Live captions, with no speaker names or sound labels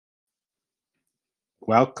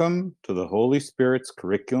Welcome to the Holy Spirit's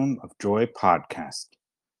Curriculum of Joy podcast.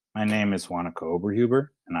 My name is Wanaka Oberhuber,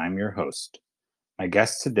 and I'm your host. My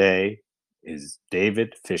guest today is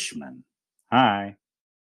David Fishman. Hi.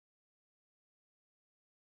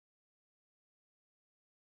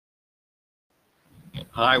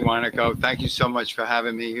 Hi, Wanako. Thank you so much for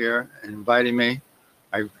having me here and inviting me.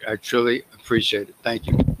 I truly appreciate it. Thank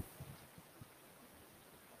you.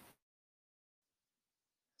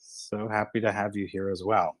 So happy to have you here as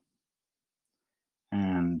well.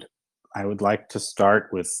 And I would like to start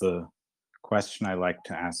with the question I like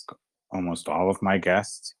to ask almost all of my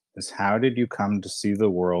guests is how did you come to see the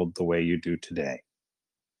world the way you do today?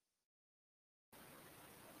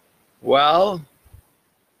 Well,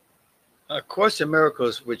 A Course in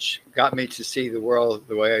Miracles, which got me to see the world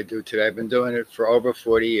the way I do today, I've been doing it for over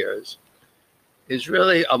 40 years, is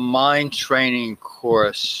really a mind training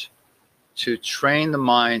course to train the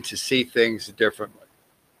mind to see things differently.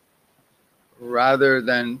 Rather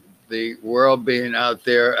than the world being out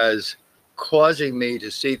there as causing me to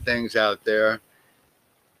see things out there,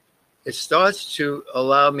 it starts to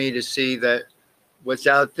allow me to see that what's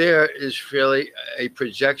out there is really a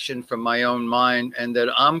projection from my own mind and that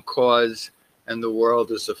I'm cause and the world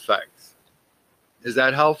is effect. Is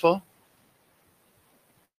that helpful?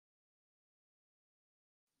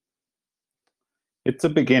 It's a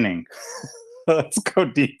beginning. Let's go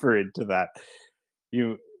deeper into that.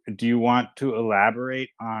 Do you want to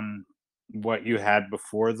elaborate on what you had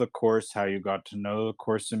before the course, how you got to know the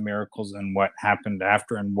Course in Miracles, and what happened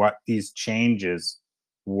after, and what these changes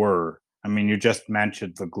were? I mean, you just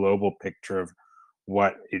mentioned the global picture of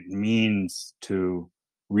what it means to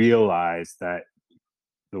realize that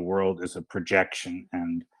the world is a projection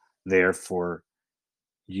and therefore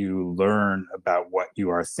you learn about what you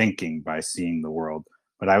are thinking by seeing the world.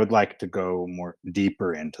 But I would like to go more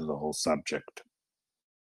deeper into the whole subject.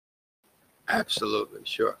 Absolutely,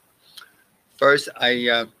 sure. First,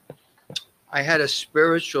 I had a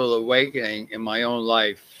spiritual awakening in my own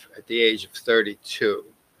life at the age of 32.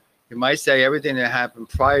 You might say everything that happened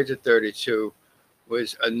prior to 32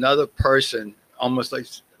 was another person, almost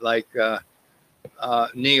like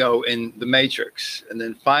Neo in The Matrix. And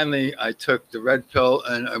then finally, I took the red pill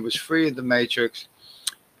and I was free of the Matrix.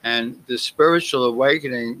 And the spiritual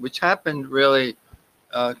awakening, which happened really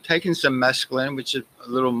taking some mescaline, which is a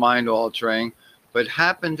little mind altering, but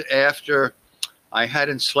happened after I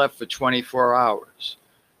hadn't slept for 24 hours.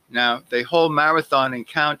 Now, they hold marathon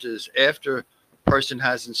encounters after a person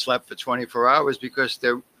hasn't slept for 24 hours because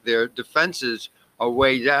their defenses are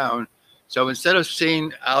way down. So instead of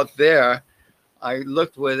seeing out there, I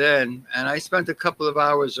looked within and I spent a couple of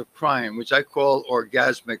hours of crying, which I call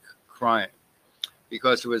orgasmic crying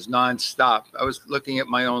because it was nonstop. I was looking at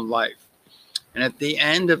my own life. And at the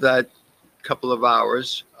end of that couple of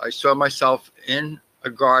hours, I saw myself in a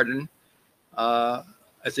garden.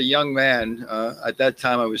 As a young man, at that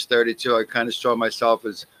time I was 32. I kind of saw myself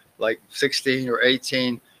as like 16 or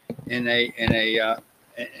 18 in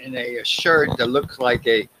a shirt that looked like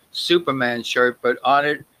a Superman shirt, but on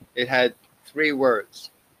it it had 3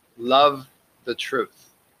 words: love the truth.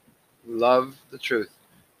 Love the truth.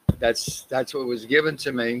 That's what was given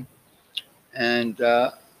to me, and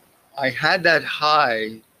I had that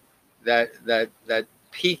high, that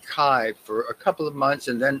peak high for a couple of months,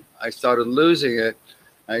 and then I started losing it.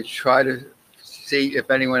 I tried to see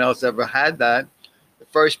if anyone else ever had that. The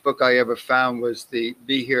first book I ever found was the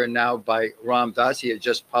Be Here Now by Ram Dass. He had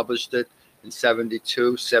just published it in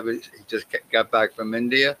 72. He just got back from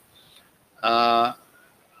India. I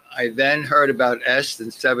then heard about EST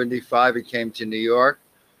in 75. He came to New York.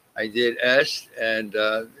 I did EST, and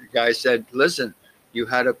the guy said, listen, you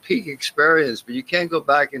had a peak experience, but you can't go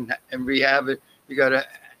back and rehab it. You got to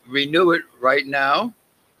renew it right now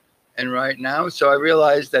and right now. So I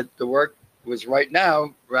realized that the work was right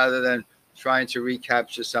now rather than trying to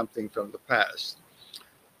recapture something from the past.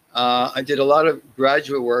 I did a lot of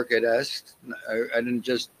graduate work at EST. I didn't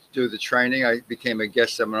just do the training. I became a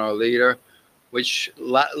guest seminar leader, which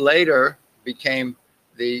later became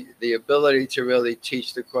the ability to really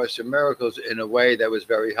teach the Course in Miracles in a way that was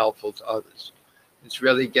very helpful to others. It's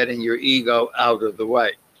really getting your ego out of the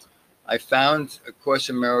way. I found A Course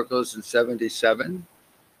in Miracles in 77,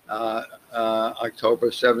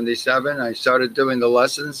 October 77. I started doing the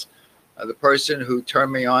lessons. The person who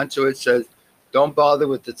turned me on to it said, don't bother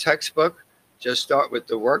with the textbook. Just start with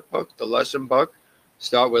the workbook, the lesson book.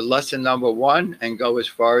 Start with lesson number 1 and go as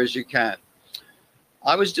far as you can.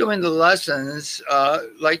 I was doing the lessons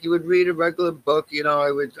like you would read a regular book.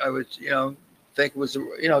 I would think it was,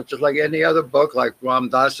 just like any other book, like Ram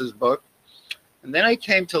Dass's book. And then I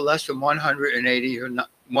came to lesson 180 or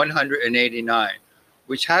 189,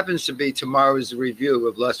 which happens to be tomorrow's review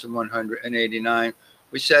of lesson 189,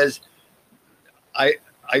 which says, I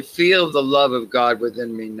feel the love of God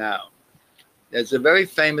within me now. There's a very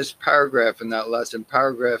famous paragraph in that lesson,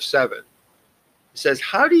 paragraph 7. It says,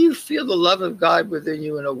 how do you feel the love of God within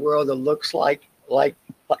you in a world that looks like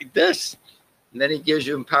this? And then he gives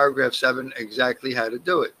you in paragraph 7 exactly how to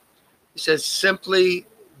do it. He says, simply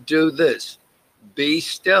do this. Be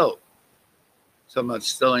still. So I'm not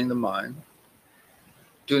stilling the mind.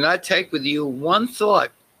 Do not take with you one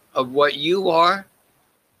thought of what you are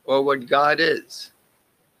or what God is.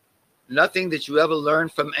 Nothing that you ever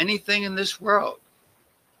learned from anything in this world.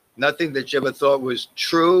 Nothing that you ever thought was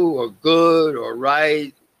true or good or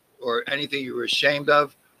right or anything you were ashamed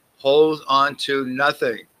of. Hold on to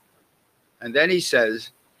nothing. And then he says,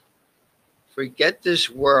 forget this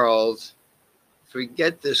world,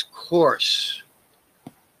 forget this course,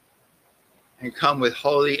 and come with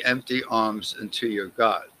holy empty arms unto your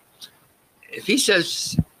God. If he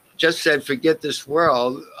just said, forget this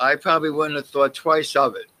world, I probably wouldn't have thought twice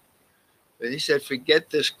of it. But he said, forget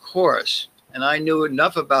this course. And I knew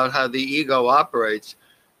enough about how the ego operates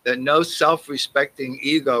that no self-respecting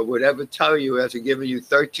ego would ever tell you after giving you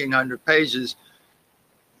 1,300 pages,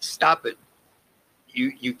 stop it.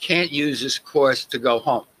 You can't use this course to go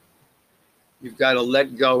home. You've got to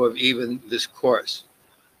let go of even this course.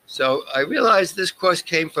 So I realized this course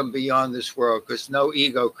came from beyond this world because no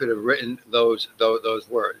ego could have written those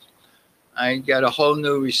words. I got a whole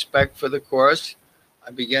new respect for the course.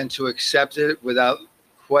 I began to accept it without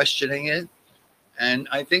questioning it. And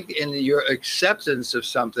I think in your acceptance of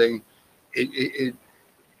something, it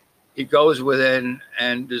goes within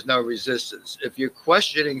and there's no resistance. If you're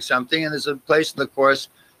questioning something, and there's a place in the course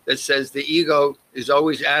that says the ego is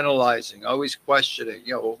always analyzing, always questioning,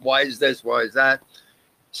 why is this, why is that?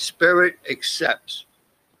 Spirit accepts.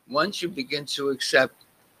 Once you begin to accept,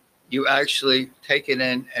 you actually take it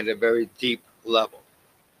in at a very deep level.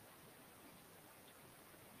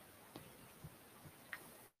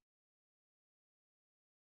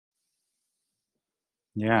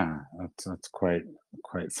 Yeah, that's quite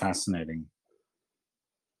fascinating.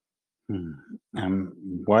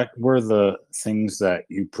 What were the things that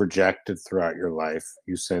you projected throughout your life?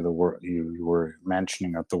 You say the world, you were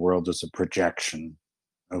mentioning that the world is a projection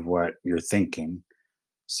of what you're thinking.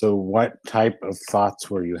 So what type of thoughts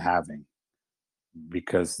were you having?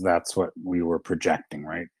 Because that's what we were projecting,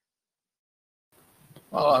 right?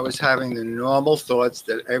 Well, I was having the normal thoughts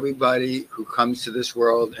that everybody who comes to this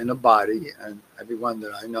world in a body, and everyone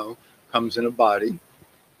that I know comes in a body,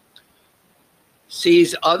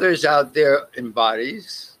 sees others out there in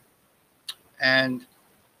bodies and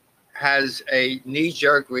has a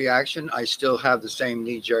knee-jerk reaction. I still have the same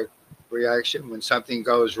knee-jerk reaction when something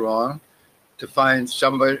goes wrong, to find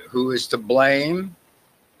somebody who is to blame,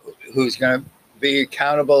 who's going to be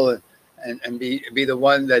accountable and be the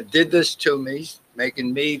one that did this to me,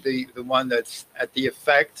 making me the one that's at the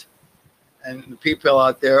effect, and the people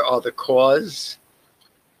out there are the cause.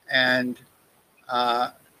 And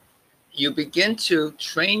you begin to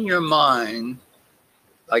train your mind,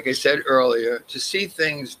 like I said earlier, to see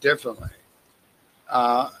things differently.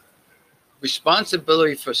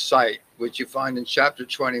 Responsibility for sight, which you find in chapter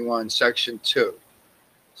 21, section 2,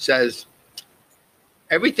 says,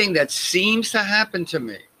 everything that seems to happen to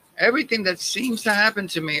me,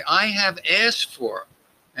 I have asked for,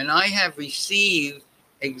 and I have received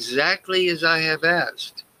exactly as I have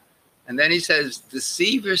asked. And then he says,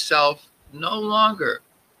 deceive yourself no longer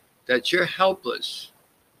that you're helpless,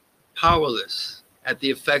 powerless at the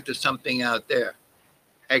effect of something out there.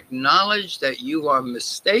 Acknowledge that you are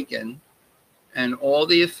mistaken, and all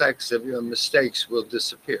the effects of your mistakes will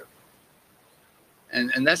disappear.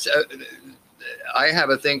 And that's I have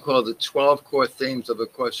a thing called the 12 core themes of A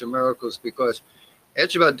Course in Miracles, because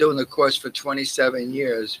after about doing the course for 27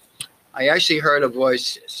 years, I actually heard a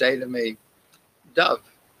voice say to me, Dove,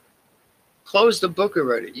 close the book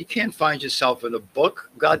already. You can't find yourself in a book.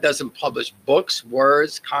 God doesn't publish books,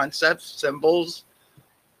 words, concepts, symbols.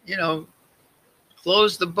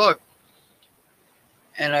 Close the book.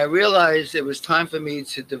 And I realized it was time for me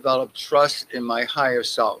to develop trust in my higher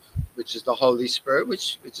self, which is the Holy Spirit,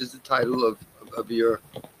 which is the title of your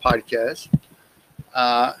podcast.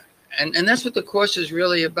 And that's what the course is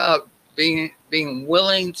really about, being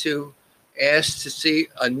willing to ask to see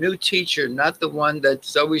a new teacher, not the one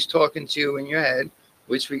that's always talking to you in your head,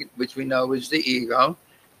 which we know is the ego.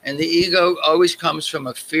 And the ego always comes from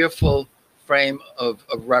a fearful frame of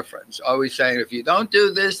reference, always saying, if you don't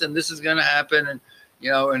do this, then this is going to happen. And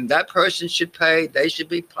And that person should pay. They should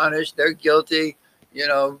be punished. They're guilty.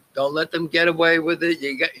 Don't let them get away with it.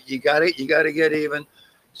 You got to get even.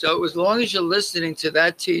 So as long as you're listening to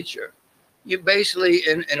that teacher, you're basically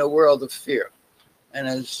in a world of fear. And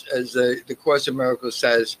as the Course in Miracles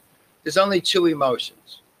says, there's only two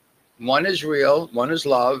emotions. One is real, one is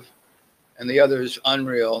love, and the other is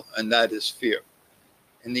unreal, and that is fear.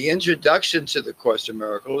 In the introduction to the Course in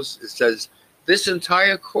Miracles, it says, this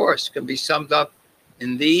entire course can be summed up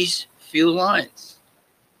in these few lines.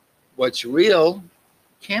 What's real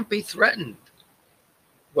can't be threatened.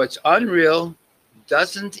 What's unreal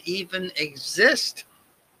doesn't even exist.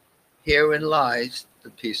 Herein lies the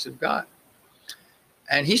peace of God.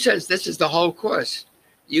 And he says this is the whole course.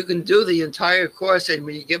 You can do the entire course, and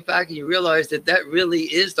when you get back and you realize that that really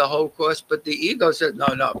is the whole course, but the ego says,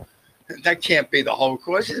 no, that can't be the whole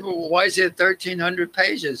course. He said, well, why is it 1,300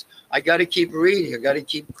 pages? I got to keep reading. I got to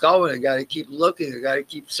keep going. I got to keep looking. I got to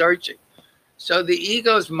keep searching. So the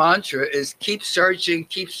ego's mantra is keep searching,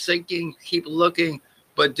 keep seeking, keep looking,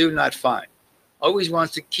 but do not find. Always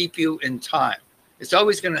wants to keep you in time. It's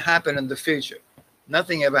always going to happen in the future.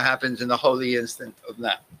 Nothing ever happens in the holy instant of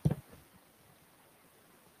now.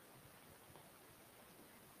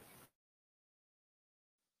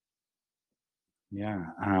 Yeah.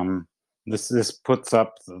 This puts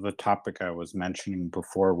up the topic I was mentioning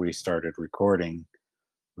before we started recording,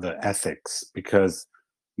 the ethics, because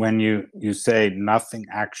when you say nothing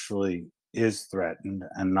actually is threatened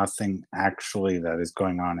and nothing actually that is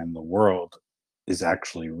going on in the world is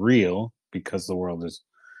actually real, because the world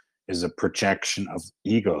is a projection of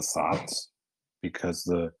ego thoughts, because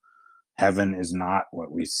the heaven is not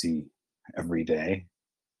what we see every day,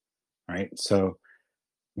 right? So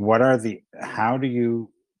how do you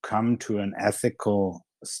come to an ethical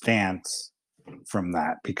stance from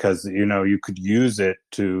that? Because you could use it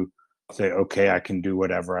to say, okay, I can do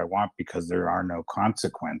whatever I want because there are no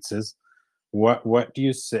consequences. What do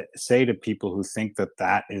you say to people who think that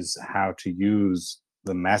that is how to use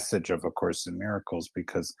the message of A Course in Miracles?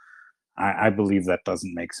 Because I believe that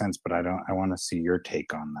doesn't make sense, but I want to see your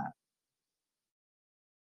take on that.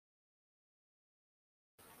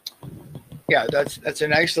 Yeah, that's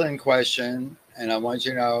an excellent question, and I want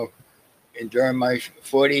you to know, during my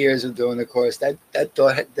 40 years of doing the course, that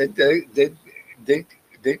thought did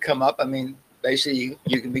come up. I mean, basically,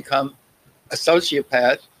 you can become a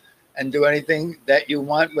sociopath and do anything that you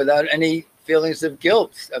want without any feelings of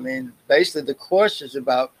guilt. I mean, basically, the course is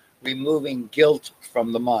about removing guilt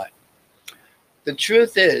from the mind. The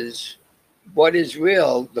truth is, what is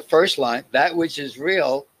real, the first line, that which is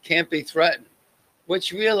real can't be threatened.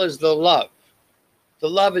 What's real is the love. The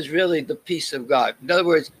love is really the peace of God. In other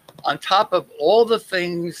words, on top of all the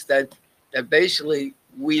things that basically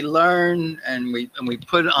we learn and we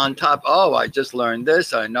put on top. Oh, I just learned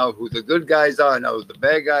this. I know who the good guys are. I know who the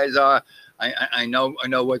bad guys are. I know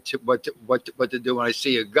what to do when I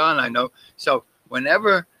see a gun. I know. So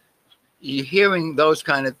whenever you're hearing those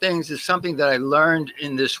kind of things, is something that I learned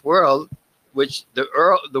in this world, which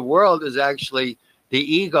the world is actually the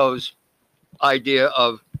ego's idea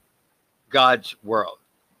of God's world.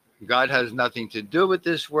 God has nothing to do with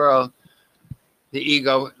this world. The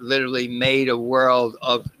ego literally made a world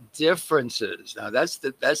of differences. Now that's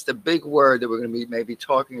the big word that we're going to be maybe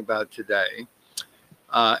talking about today.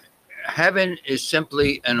 Heaven is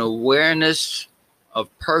simply an awareness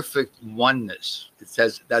of perfect oneness. It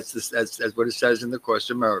says that's what it says in the Course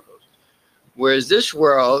of Miracles. Whereas this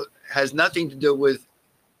world has nothing to do with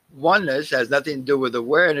oneness, has nothing to do with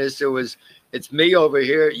awareness. It's me over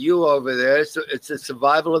here, you over there. So it's a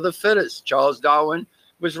survival of the fittest. Charles Darwin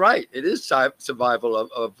was right. It is survival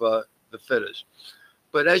of the fittest.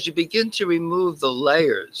 But as you begin to remove the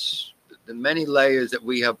layers, the many layers that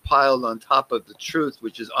we have piled on top of the truth,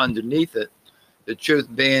 which is underneath it, the truth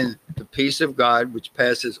being the peace of God, which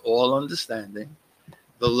passes all understanding,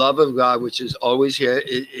 the love of God, which is always here.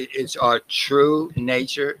 It's our true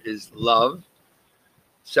nature is love.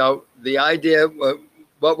 So the idea,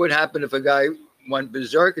 what would happen if a guy went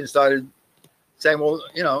berserk and started saying, well,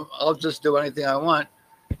 I'll just do anything I want,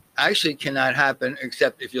 actually cannot happen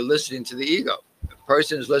except if you're listening to the ego. If a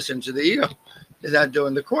person is listening to the ego, they're not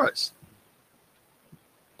doing the course.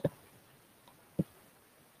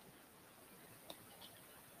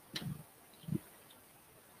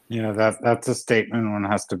 That's a statement one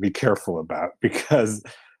has to be careful about, because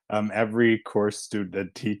every course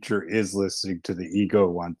student teacher is listening to the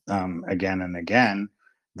ego again and again.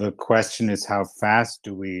 The question is, how fast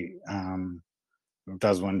does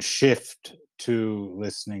one shift to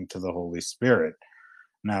listening to the Holy Spirit?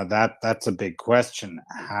 Now that's a big question.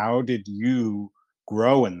 How did you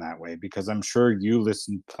grow in that way, because I'm sure you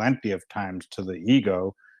listened plenty of times to the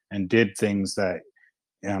ego and did things that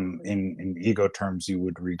in ego terms you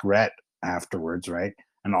would regret afterwards, right?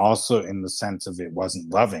 And also in the sense of it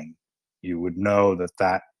wasn't loving, you would know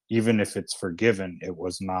that even if it's forgiven, it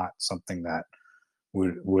was not something that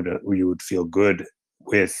would you would feel good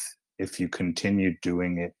with if you continued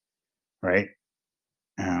doing it, right?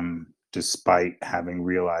 Despite having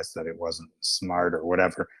realized that it wasn't smart or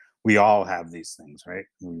whatever. We all have these things, right?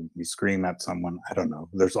 We scream at someone. I don't know.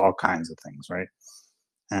 There's all kinds of things, right?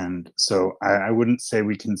 And so I wouldn't say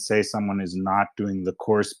we can say someone is not doing the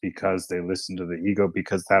course because they listen to the ego,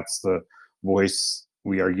 because that's the voice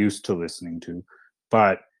we are used to listening to.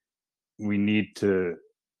 But we need to,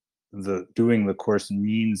 the doing the course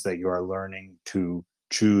means that you are learning to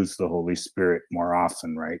choose the Holy Spirit more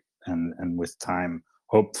often, right? And with time,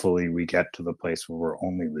 hopefully we get to the place where we're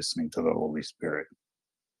only listening to the Holy Spirit.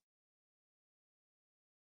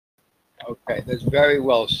 Okay, that's very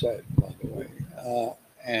well said, by the way.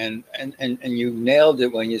 And you nailed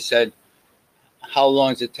it when you said, how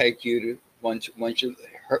long does it take you to once you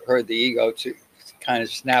heard the ego to kind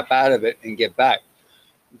of snap out of it and get back?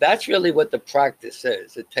 That's really what the practice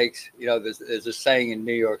is. It takes, there's a saying in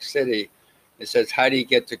New York City. It says, how do you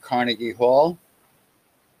get to Carnegie Hall?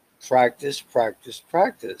 Practice, practice,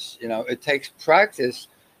 practice. It takes practice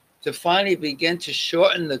to finally begin to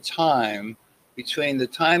shorten the time between the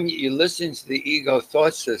time you listen to the ego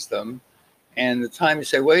thought system and the time you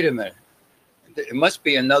say, wait a minute, it must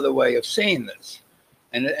be another way of seeing this.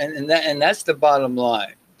 And that's the bottom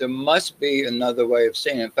line. There must be another way of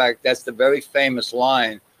seeing it. In fact, that's the very famous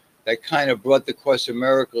line that kind of brought the Course in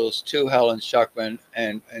Miracles to Helen Schuckman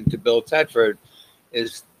and to Bill Tedford,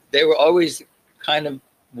 is they were always kind of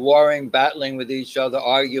warring, battling with each other,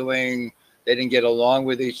 arguing. They didn't get along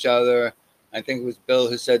with each other. I think it was Bill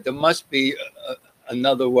who said, there must be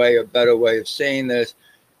another way, a better way of seeing this.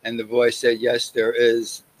 And the voice said, yes, there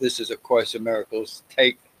is. This is a Course in Miracles.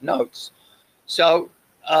 Take notes. So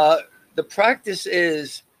the practice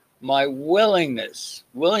is my willingness.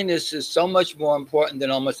 Willingness is so much more important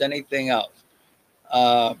than almost anything else.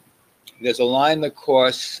 There's a line in the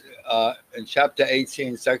Course in chapter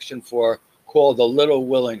 18, section 4, called the little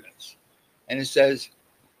willingness. And it says,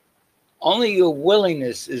 only your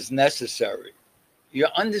willingness is necessary. Your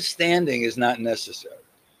understanding is not necessary.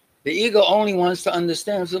 The ego only wants to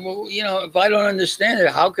understand. So, well, if I don't understand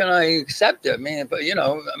it, how can I accept it?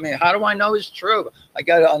 How do I know it's true? I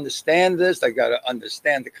got to understand this. I got to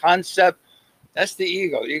understand the concept. That's the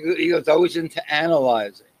ego. Ego's always into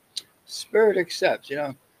analyzing. Spirit accepts,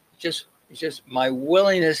 it's just my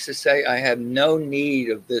willingness to say, I have no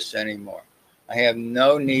need of this anymore. I have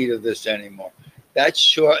no need of this anymore. That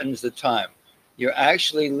shortens the time. You're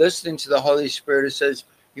actually listening to the Holy Spirit who says,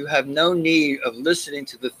 you have no need of listening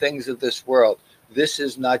to the things of this world. This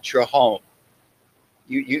is not your home.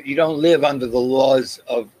 You don't live under the laws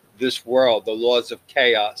of this world, the laws of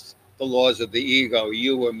chaos, the laws of the ego,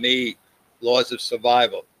 you or me, laws of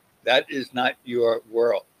survival. That is not your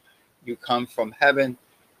world. You come from heaven,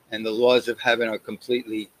 and the laws of heaven are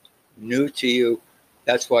completely new to you.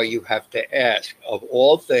 That's why you have to ask of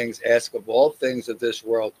all things of this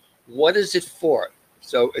world, what is it for?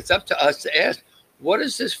 So it's up to us to ask, what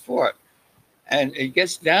is this for? And it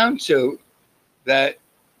gets down to that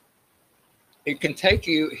it can take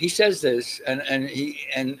you, he says this, and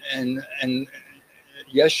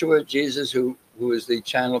Yeshua, Jesus, who is the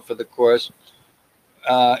channel for the Course,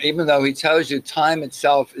 even though he tells you time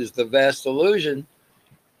itself is the vast illusion,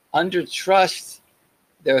 under trust,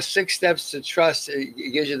 there are 6 steps to trust.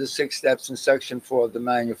 It gives you the 6 steps in section 4 of the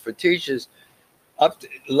Manual for Teachers. Up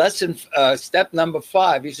to step number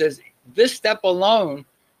 5, he says, this step alone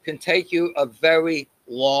can take you a very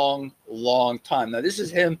long, long time. Now, this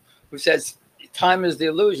is him who says time is the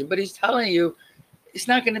illusion, but he's telling you it's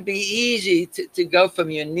not going to be easy to go from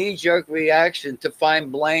your knee-jerk reaction to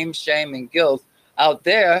find blame, shame, and guilt out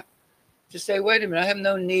there to say, wait a minute, I have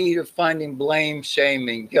no need of finding blame, shame,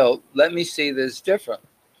 and guilt. Let me see this different.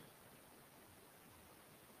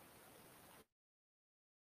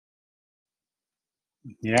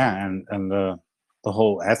 Yeah, and the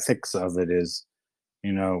whole ethics of it is,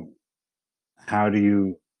 how do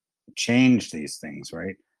you change these things,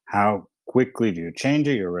 right? How quickly do you change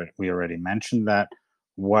it? We already mentioned that.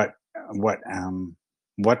 What what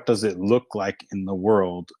what does it look like in the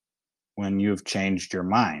world when you've changed your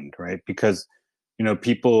mind, right? Because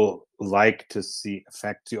people like to see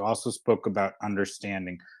effects. You also spoke about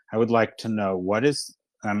understanding. I would like to know, what is,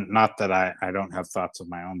 not that I don't have thoughts of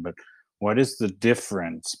my own, but what is the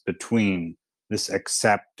difference between this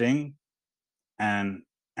accepting and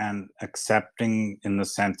and accepting in the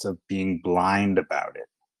sense of being blind about it,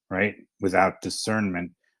 right? Without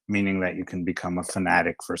discernment, meaning that you can become a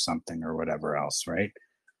fanatic for something or whatever else, right?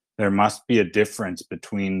 There must be a difference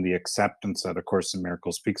between the acceptance that A Course in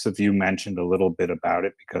Miracles speaks of. You mentioned a little bit about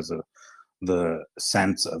it because of the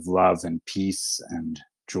sense of love and peace and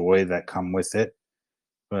joy that come with it.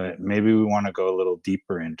 But maybe we want to go a little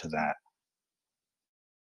deeper into that.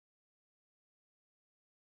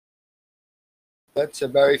 That's a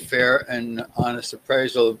very fair and honest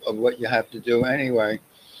appraisal of what you have to do anyway.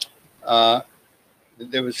 Uh,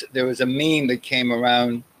 there was a meme that came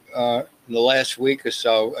around in the last week or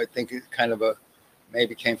so. I think it kind of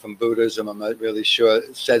maybe came from Buddhism. I'm not really sure.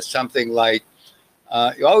 It said something like,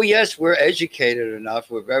 "Oh yes, we're educated enough.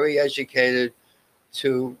 We're very educated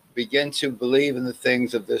to begin to believe in the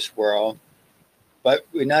things of this world, but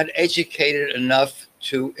we're not educated enough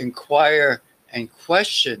to inquire and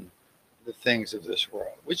question the things of this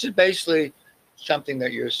world," which is basically something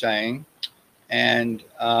that you're saying. And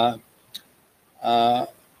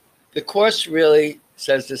the Course really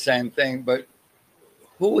says the same thing, but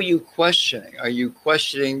who are you questioning? Are you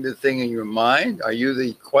questioning the thing in your mind? Are you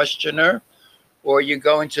the questioner? Or are you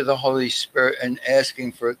going to the Holy Spirit and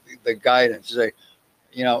asking for the guidance? Say,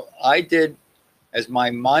 I did as my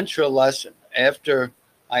mantra lesson after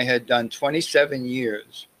I had done 27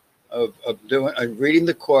 years of reading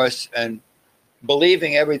the Course and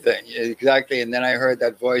believing everything exactly. And then I heard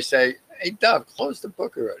that voice say, "Hey, Dove, close the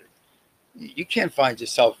book already. You can't find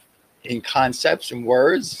yourself in concepts and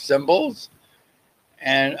words, symbols."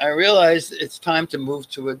 And I realized it's time to move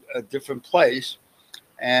to a different place.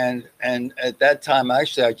 And at that time,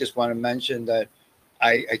 actually, I just want to mention that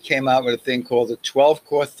I came out with a thing called the 12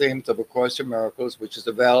 Core Themes of A Course in Miracles, which is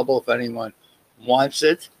available if anyone wants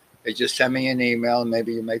it. They just send me an email.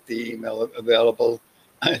 Maybe you make the email available.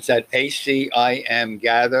 It's at ACIM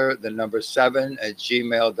gather, the number 7 at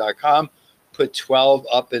gmail.com. Put 12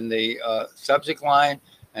 up in the subject line,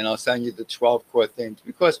 and I'll send you the 12 core themes.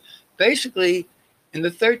 Because basically, in the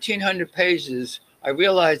 1,300 pages, I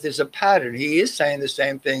realized there's a pattern. He is saying the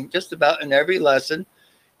same thing just about in every lesson.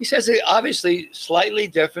 He says it obviously slightly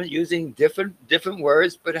different, using different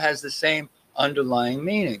words, but it has the same underlying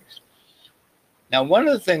meanings. Now, one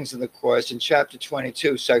of the things in the Course in chapter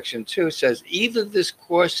 22, section 2 says, either this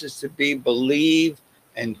Course is to be believed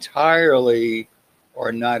entirely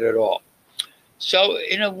or not at all. So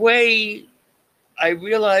in a way, I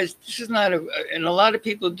realized this is not and a lot of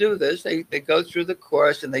people do this. They go through the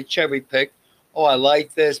Course and they cherry pick. Oh, I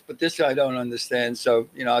like this, but this I don't understand. So,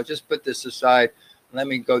 I'll just put this aside. Let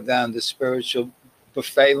me go down the spiritual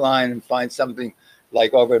buffet line and find something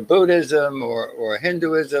like over in Buddhism or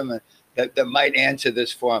Hinduism that might answer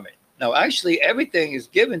this for me. No, actually, everything is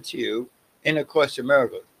given to you in A Course in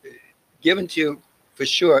Miracles. Given to you for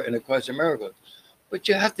sure in A Course in Miracles. But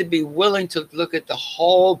you have to be willing to look at the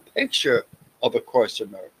whole picture of A Course in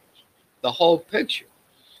Miracles. The whole picture.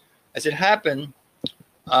 As it happened,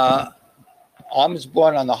 I was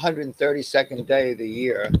born on the 132nd day of the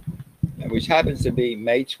year, which happens to be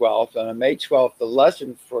May 12th. And on May 12th, the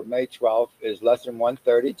lesson for May 12th is lesson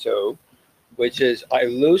 132, which is, I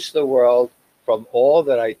loose the world from all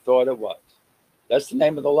that I thought it was. That's the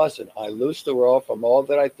name of the lesson. I loose the world from all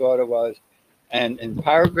that I thought it was. And in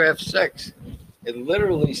paragraph 6, it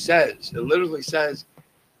literally says,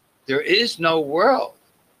 there is no world,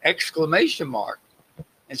 exclamation mark.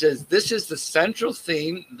 It says, this is the central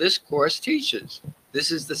theme this Course teaches.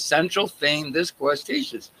 This is the central theme this Course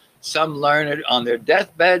teaches. Some learn it on their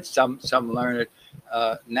deathbed. Some learn it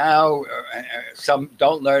now. Some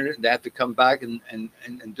don't learn it. They have to come back and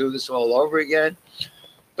do this all over again.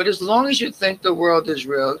 But as long as you think the world is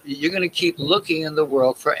real, you're going to keep looking in the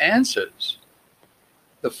world for answers.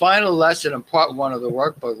 The final lesson in part 1 of the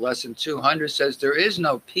workbook, lesson 200, says there is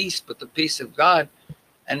no peace but the peace of God.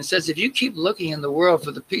 And it says if you keep looking in the world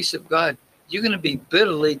for the peace of God, you're going to be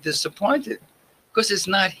bitterly disappointed because it's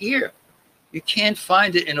not here. You can't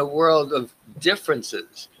find it in a world of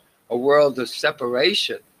differences, a world of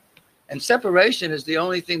separation. And separation is the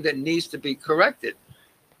only thing that needs to be corrected.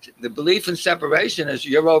 The belief in separation is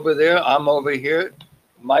you're over there, I'm over here,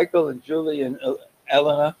 Michael and Julie and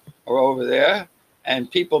Elena are over there,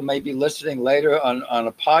 and people may be listening later on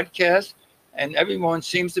a podcast, and everyone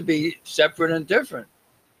seems to be separate and different.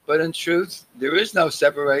 But in truth, there is no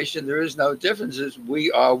separation, there is no differences.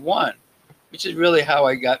 We are one, which is really how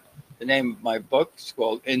I got the name of my book. It's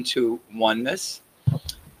called Into Oneness.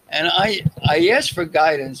 And I asked for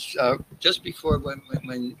guidance just before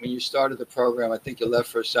when you started the program. I think you left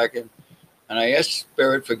for a second. And I asked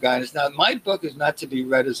Spirit for guidance. Now, my book is not to be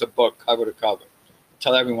read as a book cover to cover.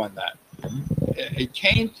 Tell everyone that. it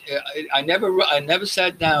came. I never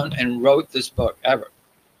sat down and wrote this book ever.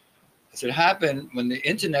 As it happened when the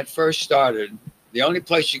internet first started, the only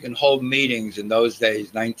place you can hold meetings in those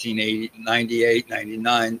days, 1980, 98,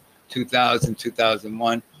 99, 2000,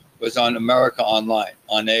 2001, was on America Online,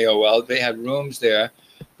 on AOL. They had rooms there,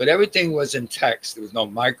 but everything was in text. There was no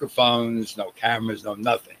microphones, no cameras, no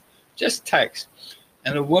nothing, just text.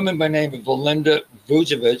 And a woman by the name of Valinda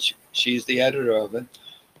Vujovic, she's the editor of it,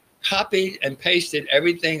 copied and pasted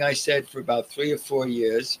everything I said for about 3 or 4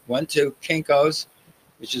 years, went to Kinko's,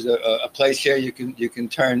 which is a place here you can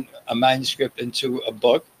turn a manuscript into a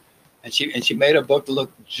book, and she made a book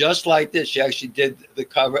look just like this. She actually did the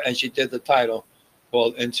cover and she did the title,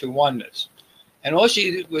 called Into Oneness. And all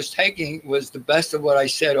she was taking was the best of what I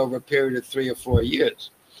said over a period of 3 or 4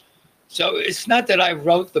 years. So it's not that I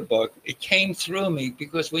wrote the book; it came through me,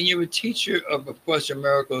 because when you're a teacher of Course in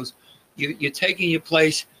Miracles, you're taking your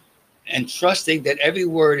place and trusting that every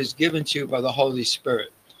word is given to you by the Holy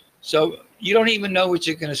Spirit. So you don't even know what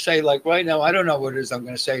you're going to say. Like right now, I don't know what it is I'm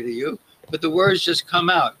going to say to you, but the words just come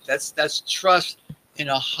out. That's trust in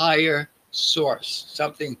a higher source,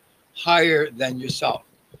 something higher than yourself.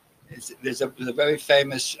 There's a very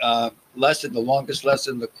famous lesson, the longest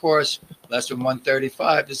lesson in the Course, lesson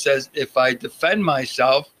 135, that says, if I defend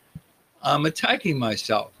myself, I'm attacking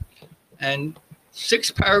myself. And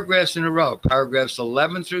 6 paragraphs in a row, paragraphs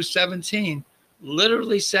 11 through 17,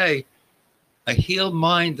 literally say, a healed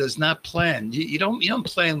mind does not plan. You don't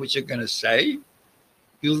plan what you're going to say.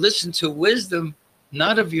 You listen to wisdom,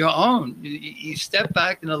 not of your own. You step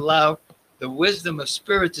back and allow the wisdom of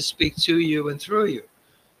Spirit to speak to you and through you.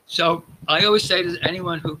 So I always say to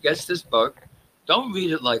anyone who gets this book, don't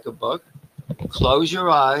read it like a book. Close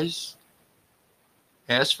your eyes.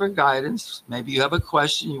 Ask for guidance. Maybe you have a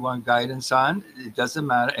question you want guidance on. It doesn't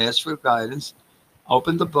matter. Ask for guidance.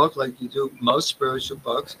 Open the book like you do most spiritual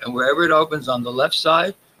books, and wherever it opens, on the left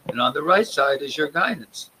side and on the right side is your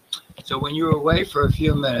guidance. So when you're away for a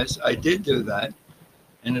few minutes, I did do that,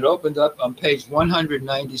 and it opened up on page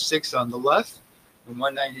 196 on the left and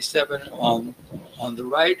 197 on the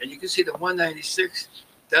right. And you can see that 196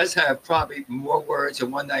 does have probably more words,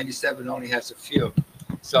 and 197 only has a few.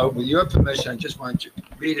 So with your permission, I just want you to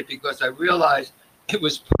read it, because I realized it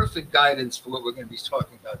was perfect guidance for what we're going to be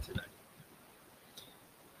talking about today.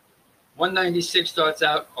 196 starts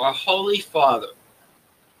out, Our Holy Father,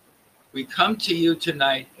 we come to you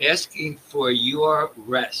tonight asking for your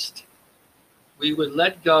rest. We would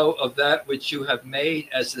let go of that which you have made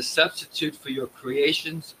as a substitute for your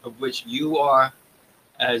creations, of which you are,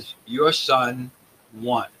 as your Son,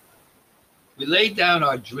 one. We lay down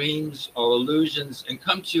our dreams, our illusions, and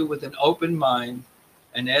come to you with an open mind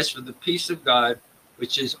and ask for the peace of God,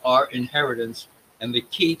 which is our inheritance and the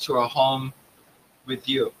key to our home with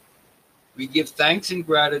you. We give thanks and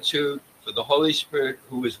gratitude for the Holy Spirit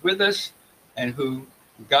who is with us and who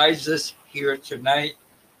guides us here tonight.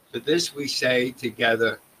 For this we say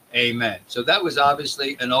together, Amen. So that was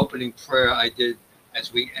obviously an opening prayer I did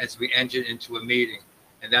as we entered into a meeting,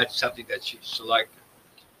 and that's something that she selected.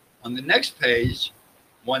 On the next page,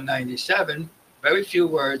 197, very few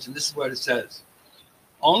words, and this is what it says.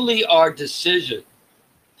 Only our decision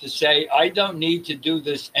to say, I don't need to do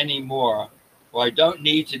this anymore, or I don't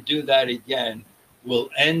need to do that again, will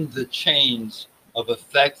end the chains of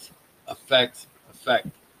effect, effect, effect.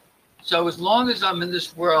 So as long as I'm in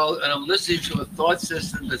this world and I'm listening to a thought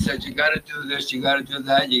system that says, you got to do this, you got to do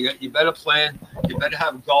that, you better plan, you better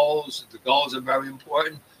have goals. The goals are very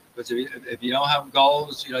important, because if you don't have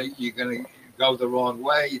goals, you're going to go the wrong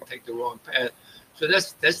way, you take the wrong path. So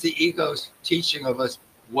that's the ego's teaching of us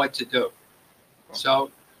what to do. So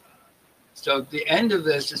the end of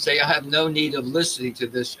this is say, I have no need of listening to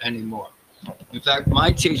this anymore. In fact,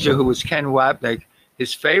 my teacher, who was Ken Wapnick,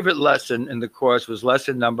 his favorite lesson in the Course was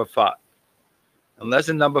lesson number 5. And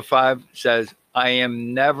lesson number 5 says, I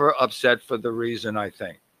am never upset for the reason I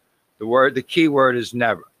think. The key word is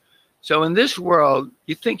never. So in this world,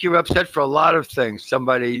 you think you're upset for a lot of things.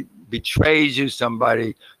 Somebody betrays you,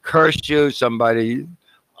 somebody cursed you, somebody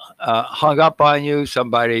hung up on you,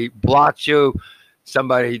 somebody blocked you,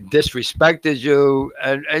 somebody disrespected you,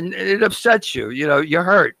 and it upsets you. You're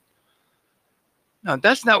hurt. No,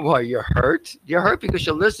 that's not why you're hurt. You're hurt because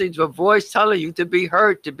you're listening to a voice telling you to be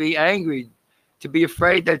hurt, to be angry, to be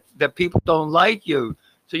afraid that people don't like you.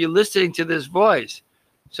 So you're listening to this voice.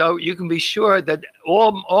 So you can be sure that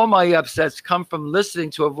all my upsets come from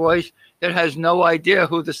listening to a voice that has no idea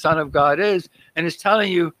who the Son of God is, and is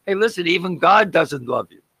telling you, hey, listen, even God doesn't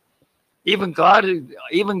love you. Even God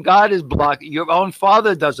is blocking. Your own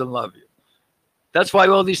Father doesn't love you. That's why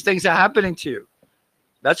all these things are happening to you.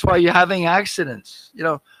 That's why you're having accidents.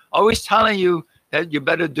 Always telling you that you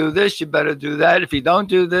better do this, you better do that. If you don't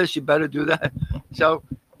do this, you better do that. So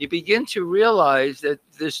you begin to realize that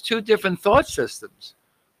there's two different thought systems.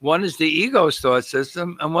 One is the ego's thought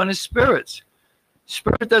system, and one is spirit's.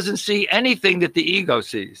 Spirit doesn't see anything that the ego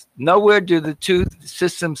sees. Nowhere do the two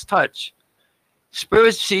systems touch.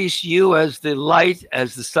 Spirit sees you as the light,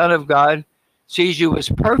 as the Son of God, sees you as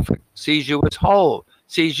perfect, sees you as whole,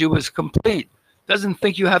 sees you as complete, doesn't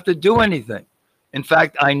think you have to do anything. In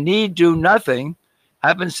fact, I need do nothing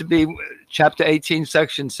happens to be chapter 18,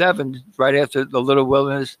 section 7, right after the little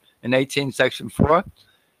wilderness in 18, section 4.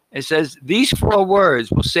 It says, these 4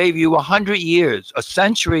 words will save you 100 years, a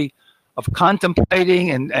century of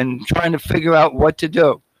contemplating and trying to figure out what to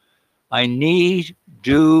do. I need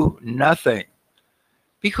do nothing.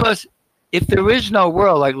 Because if there is no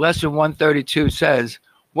world, like lesson 132 says,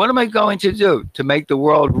 what am I going to do? To make the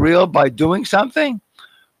world real by doing something?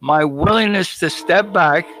 My willingness to step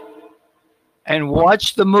back and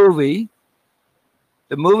watch the movie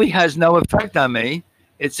has no effect on me.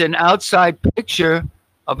 It's an outside picture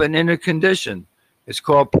of an inner condition. It's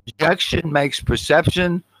called projection makes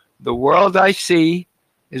perception. The world I see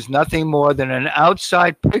is nothing more than an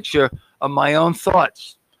outside picture of my own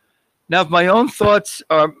thoughts. Now, if my own thoughts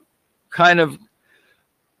are kind of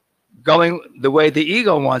going the way the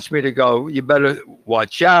ego wants me to go, you better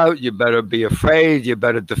watch out. You better be afraid. You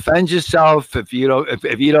better defend yourself. If you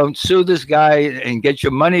don't sue this guy and get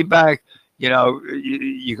your money back, you're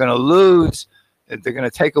going to lose. They're going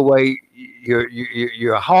to take away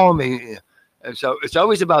your home. And so it's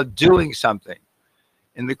always about doing something.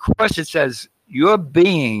 In the Course, it says your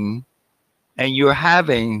being and your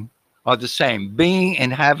having are the same. Being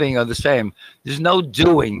and having are the same. There's no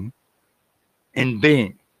doing in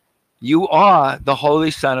being. You are the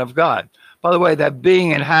Holy Son of God. By the way, that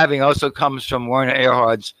being and having also comes from Werner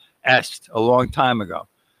Erhard's Est a long time ago.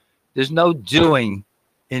 There's no doing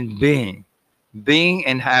in being. Being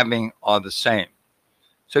and having are the same.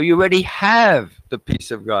 So you already have the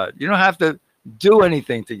peace of God. You don't have to do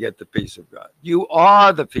anything to get the peace of God. You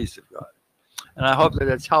are the peace of God. And I hope that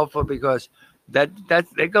that's helpful, because that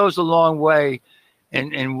goes a long way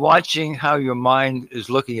in watching how your mind is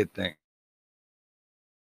looking at things.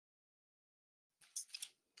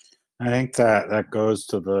 I think that goes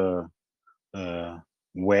to the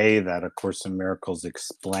way that A Course in Miracles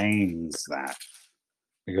explains that,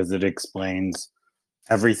 because it explains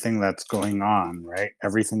everything that's going on, right?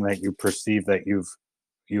 Everything that you perceive that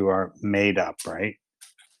you are made up, right,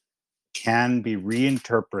 can be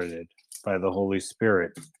reinterpreted by the Holy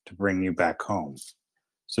Spirit to bring you back home.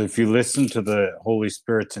 So if you listen to the Holy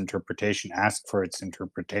Spirit's interpretation, ask for its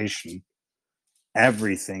interpretation,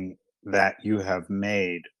 everything that you have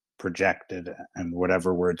made, projected, and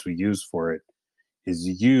whatever words we use for it, is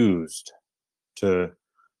used to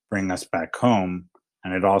bring us back home.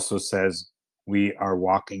 And it also says we are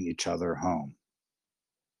walking each other home.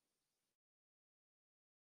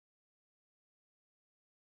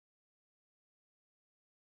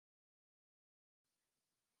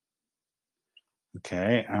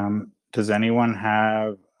 Okay. Does anyone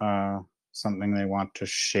have something they want to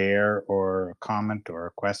share, or a comment or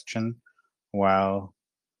a question while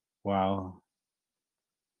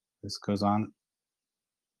this goes on?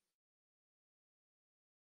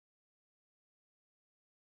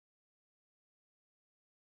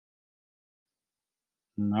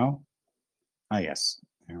 No? Ah, yes.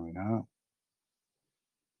 Here we go.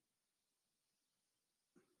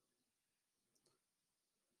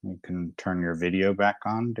 You can turn your video back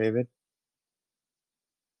on, David.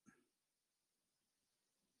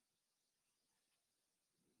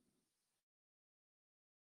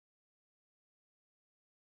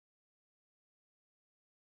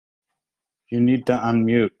 You need to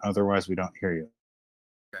unmute, otherwise we don't hear you.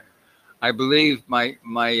 I believe my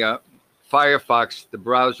Firefox, the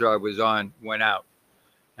browser I was on, went out,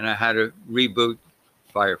 and I had to reboot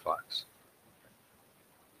Firefox.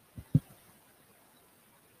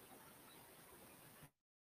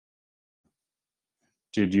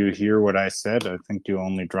 Did you hear what I said? I think you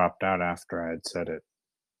only dropped out after I had said it.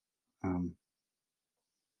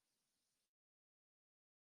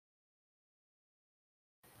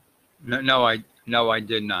 No, I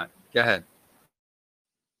did not. Go ahead.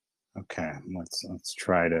 Okay, let's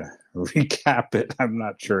try to recap it. I'm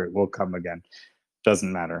not sure it will come again.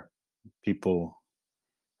 Doesn't matter. People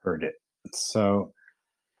heard it. So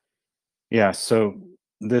yeah, so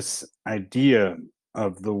this idea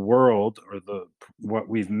of the world, or what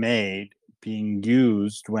we've made, being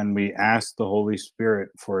used when we ask the Holy Spirit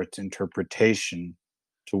for its interpretation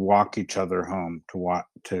to walk each other home,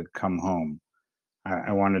 to come home.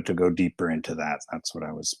 I wanted to go deeper into that. That's what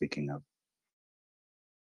I was speaking of.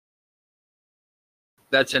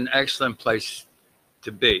 That's an excellent place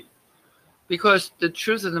to be. Because the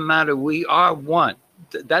truth of the matter, we are one.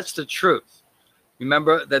 That's the truth.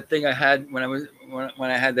 Remember that thing I had when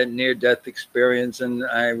I had that near-death experience, and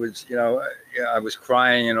I was, I was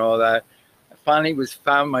crying and all that. I finally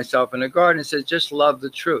found myself in a garden and said, just love the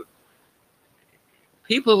truth.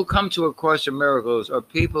 People who come to A Course in Miracles are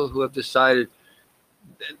people who have decided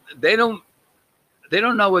they don't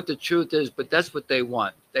know what the truth is, but that's what they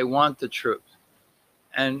want. They want the truth,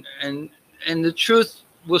 and the truth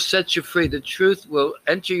will set you free. The truth will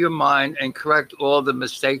enter your mind and correct all the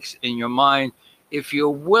mistakes in your mind if you're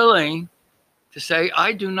willing to say,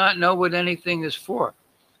 I do not know what anything is for.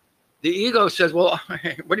 The ego says, well,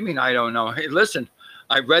 what do you mean I don't know? Hey, listen,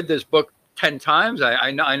 I read this book 10 times.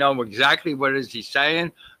 I know exactly what it is he's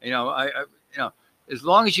saying. As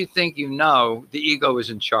long as you think you know, the ego is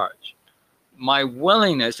in charge. My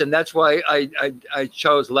willingness, and that's why I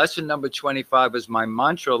chose lesson number 25 as my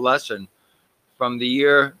mantra lesson from the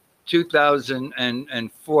year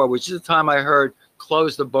 2004, which is the time I heard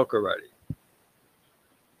close the book already,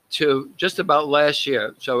 to just about last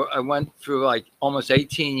year. So I went through like almost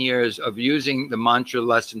 18 years of using the mantra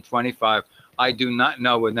lesson 25. I do not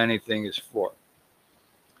know what anything is for.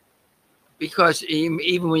 Because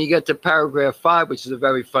even when you get to paragraph 5, which is a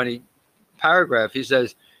very funny paragraph, he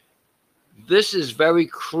says, this is very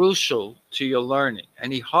crucial to your learning.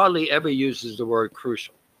 And he hardly ever uses the word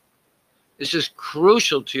crucial. This is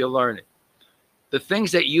crucial to your learning. The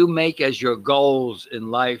things that you make as your goals in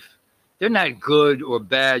life, they're not good or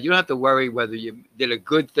bad. You don't have to worry whether you did a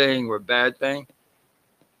good thing or a bad thing.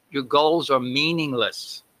 Your goals are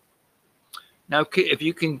meaningless. Now, if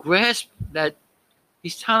you can grasp that,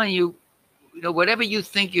 he's telling you, whatever you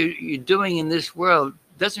think you're doing in this world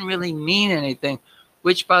doesn't really mean anything,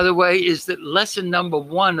 which, by the way, is the lesson number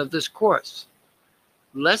 1 of this course.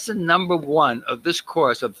 Lesson number 1 of this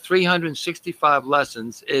course of 365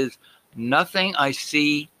 lessons is nothing I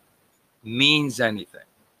see means anything.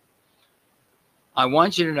 I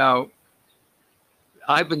want you to know,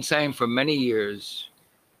 I've been saying for many years,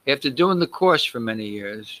 after doing the course for many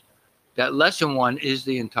years, that lesson 1 is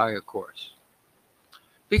the entire course.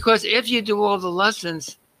 Because if you do all the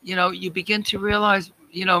lessons, you begin to realize,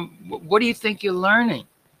 what do you think you're learning?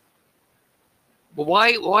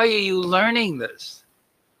 Why are you learning this?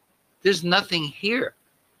 There's nothing here.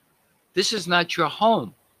 This is not your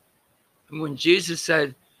home. And when Jesus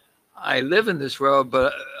said, I live in this world,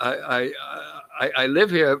 but I live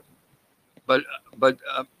here, but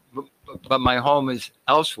my home is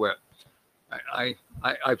elsewhere. I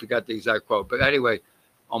forgot the exact quote, but anyway,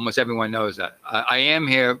 almost everyone knows that. I am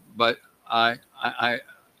here, but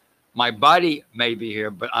my body may be here,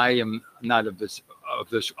 but I am not of this.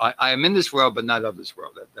 I am in this world, but not of this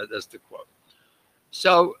world. That's the quote.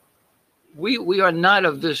 So we are not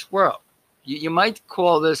of this world. You might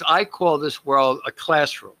call this, I call this world a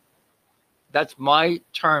classroom. That's my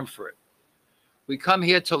term for it. We come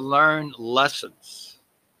here to learn lessons.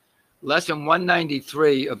 Lesson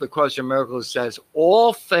 193 of the Course in Miracles says,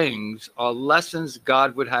 all things are lessons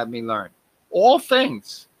God would have me learn. All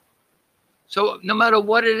things. So no matter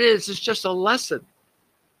what it is, it's just a lesson.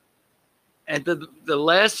 And the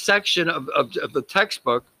last section of the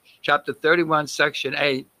textbook, chapter 31, section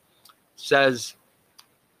 8, says,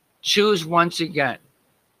 choose once again.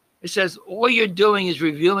 It says, all you're doing is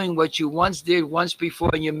reviewing what you once did once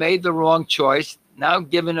before, and you made the wrong choice. Now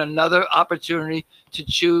given another opportunity to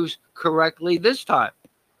choose correctly this time.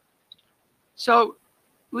 So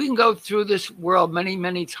we can go through this world many,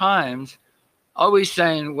 many times, always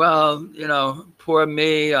saying, well, poor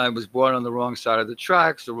me, I was born on the wrong side of the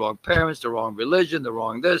tracks, the wrong parents, the wrong religion, the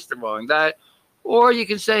wrong this, the wrong that. Or you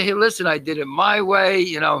can say, hey, listen, I did it my way.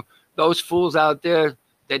 Those fools out there,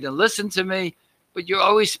 they didn't listen to me. But you're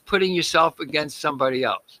always putting yourself against somebody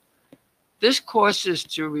else. This course is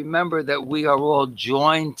to remember that we are all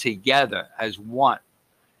joined together as one.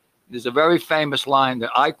 There's a very famous line that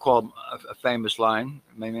I call a famous line.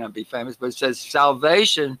 It may not be famous, but it says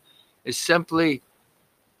salvation is simply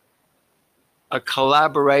a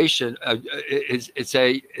collaboration.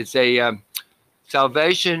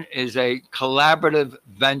 Salvation is a collaborative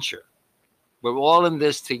venture. We're all in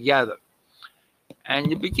this together. And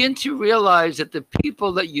you begin to realize that the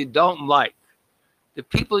people that you don't like, the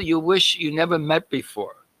people you wish you never met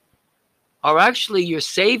before, are actually your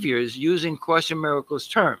saviors using Course in Miracles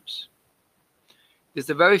terms.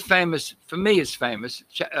 There's a very famous, for me it's famous,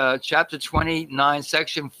 chapter 29,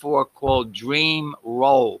 section 4, called Dream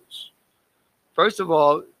Roles. First of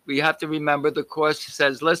all, we have to remember the Course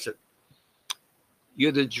says, listen,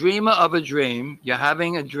 You're the dreamer of a dream. You're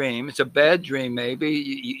having a dream. It's a bad dream, maybe.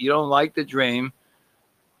 You don't like the dream.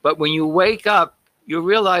 But when you wake up, you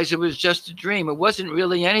realize it was just a dream. It wasn't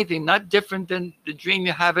really anything, not different than the dream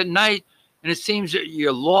you have at night. And it seems that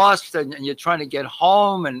you're lost and you're trying to get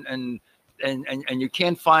home and you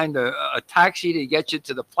can't find a taxi to get you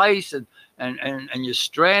to the place and you're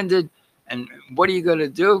stranded. And what are you going to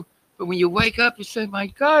do? But when you wake up, you say, my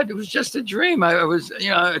God, it was just a dream.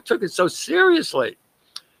 I took it so seriously.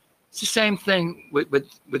 It's the same thing with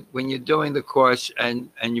when you're doing the course and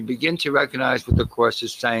you begin to recognize what the course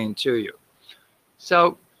is saying to you.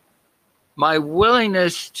 So my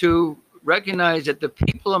willingness to recognize that the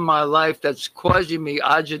people in my life that's causing me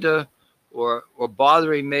agita or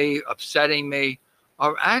bothering me, upsetting me,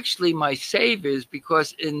 are actually my saviors,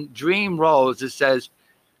 because in dream roles, it says,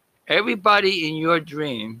 everybody in your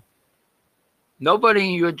dream, nobody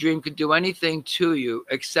in your dream could do anything to you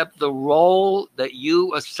except the role that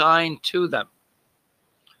you assign to them.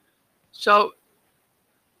 So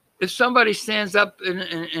if somebody stands up in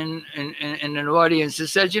an audience and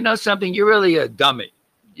says, you know something, you're really a dummy.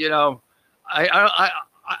 You know, I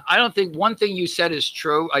don't think one thing you said is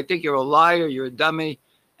true. I think you're a liar, you're a dummy.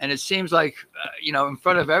 And it seems like, in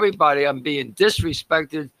front of everybody, I'm being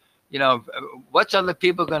disrespected. What's other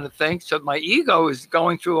people going to think? So my ego is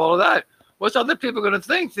going through all of that. What's other people going to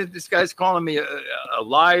think that this guy's calling me a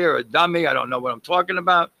liar, a dummy? I don't know what I'm talking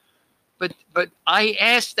about. But I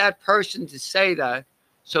asked that person to say that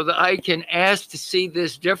so that I can ask to see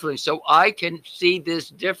this differently, so I can see this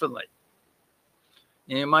differently.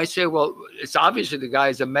 And you might say, well, it's obviously the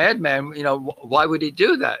guy's a madman. Why would he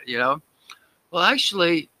do that? Well,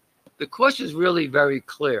 actually, the course is really very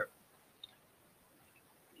clear.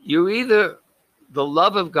 You're either the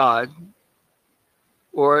love of God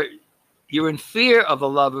or you're in fear of the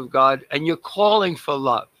love of God and you're calling for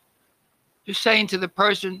love. You're saying to the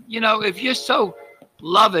person, if you're so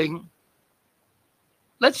loving,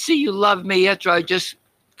 let's see you love me after I just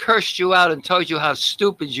cursed you out and told you how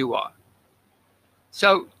stupid you are.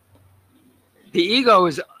 So the ego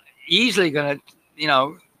is easily going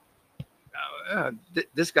to,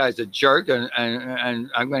 this guy's a jerk, and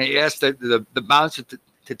I'm going to ask the bouncer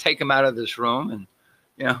to take him out of this room.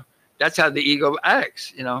 And, that's how the ego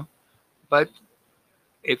acts, But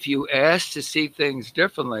if you ask to see things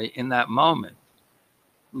differently in that moment,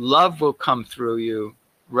 love will come through you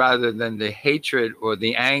rather than the hatred or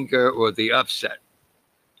the anger or the upset.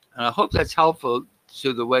 And I hope that's helpful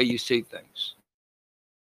to the way you see things.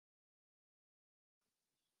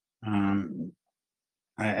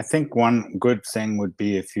 I think one good thing would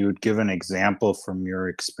be if you would give an example from your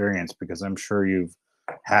experience, because I'm sure you've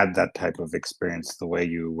had that type of experience the way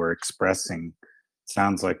you were expressing.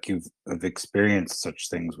 Sounds like have experienced such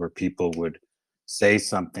things where people would say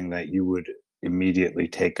something that you would immediately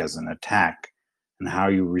take as an attack, and how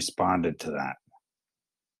you responded to that.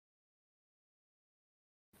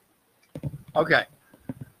 Okay.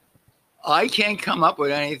 I can't come up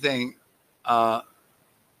with anything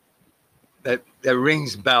that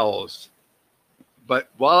rings bells. But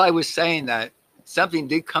while I was saying that, something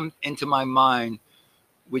did come into my mind,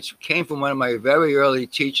 which came from one of my very early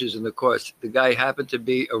teachers in the course. The guy happened to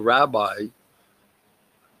be a rabbi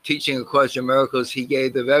teaching A Course in Miracles. He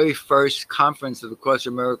gave the very first conference of the Course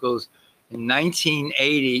in Miracles in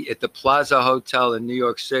 1980 at the Plaza Hotel in New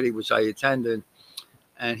York City, which I attended.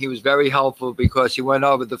 And he was very helpful because he went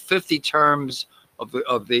over the 50 terms of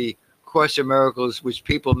the Course in Miracles, which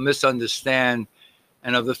people misunderstand.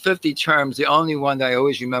 And of the 50 terms, the only one that I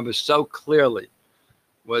always remember so clearly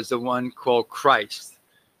was the one called Christ.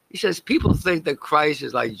 He says, people think that Christ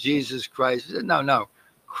is like Jesus Christ. He said, no.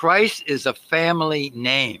 Christ is a family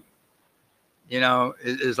name.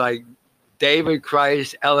 It's like David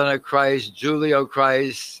Christ, Eleanor Christ, Julio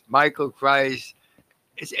Christ, Michael Christ.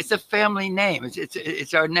 It's a family name.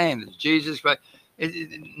 It's our name. It's Jesus Christ.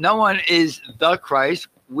 No one is the Christ.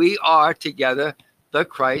 We are together the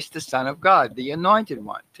Christ, the Son of God, the Anointed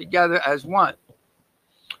One, together as one.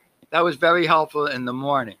 That was very helpful in the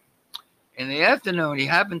morning. In the afternoon, he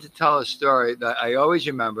happened to tell a story that I always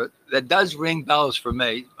remember that does ring bells for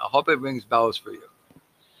me. I hope it rings bells for you.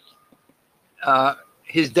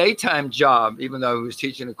 His daytime job, even though he was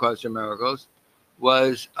teaching A Course in Miracles,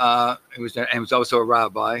 was he was also a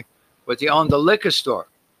rabbi, but he owned a liquor store.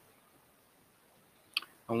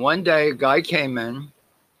 And one day, a guy came in,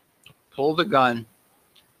 pulled a gun,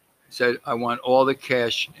 said, "I want all the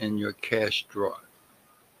cash in your cash drawer."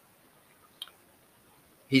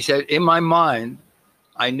 He said, in my mind,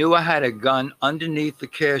 I knew I had a gun underneath the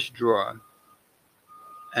cash drawer,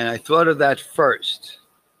 and I thought of that first.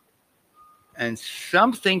 and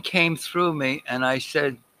something came through me, and I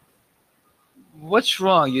said, "What's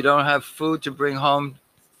wrong? You don't have food to bring home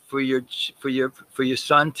for your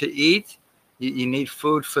son to eat? You need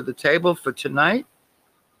food for the table for tonight?"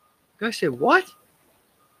 The guy said, "What?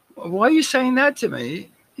 Why are you saying that to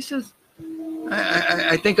me?" He says,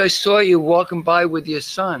 I think I saw you walking by with your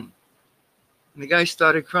son." And the guy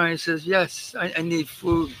started crying. He says, "Yes, I need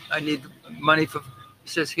food. I need money for." He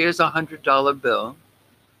says, "Here's $100 bill.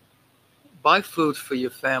 Buy food for your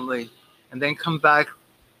family, and then come back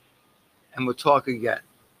and we'll talk again."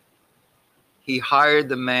 He hired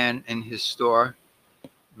the man in his store,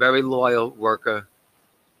 very loyal worker,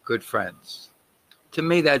 good friends. To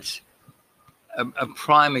me, that's a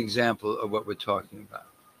prime example of what we're talking about.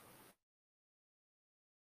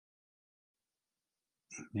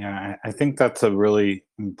 Yeah, I think that's a really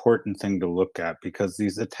important thing to look at because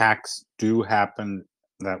these attacks do happen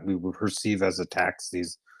that we would perceive as attacks.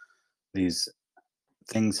 These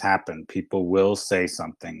things happen. People will say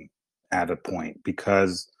something at a point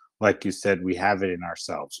because, like you said, we have it in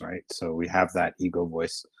ourselves, right? So we have that ego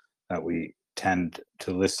voice that we tend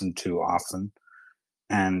to listen to often,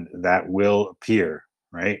 and that will appear,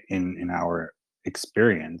 right, in our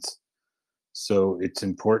experience. So it's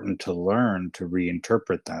important to learn to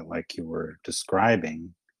reinterpret that, like you were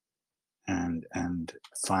describing, and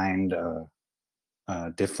find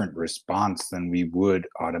a different response than we would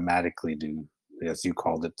automatically do, as you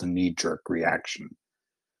called it, the knee-jerk reaction.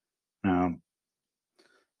 Now,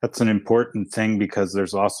 that's an important thing because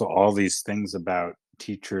there's also all these things about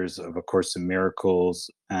teachers of A Course in Miracles,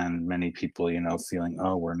 and many people, feeling,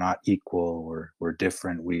 oh, we're not equal, we're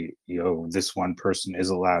different. This one person is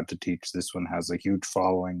allowed to teach, this one has a huge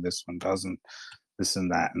following, this one doesn't, this and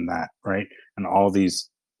that, right? And all these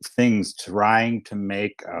things trying to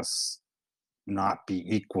make us not be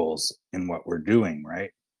equals in what we're doing, right?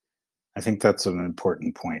 I think that's an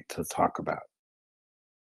important point to talk about.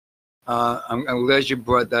 I'm glad you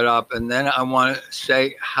brought that up. And then I want to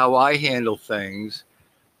say how I handle things.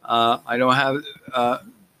 I don't have,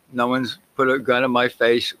 no one's put a gun in my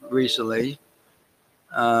face recently.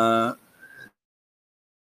 Uh,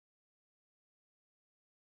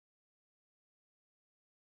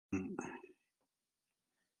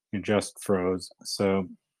 You just froze. So,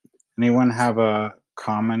 anyone have a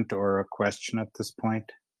comment or a question at this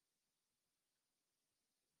point?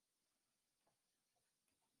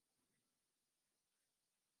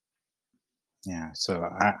 Yeah, so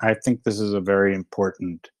I think this is a very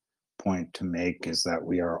important point to make, is that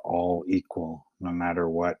we are all equal, no matter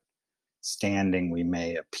what standing we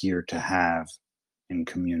may appear to have in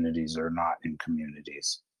communities or not in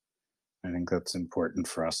communities. I think that's important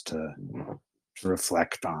for us to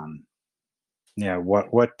reflect on. Yeah,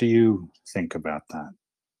 what do you think about that?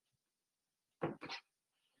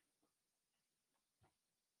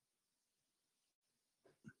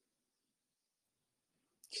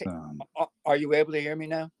 So are you able to hear me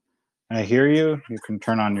now? I hear you. You can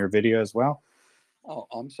turn on your video as well. Oh,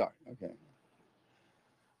 I'm sorry. Okay.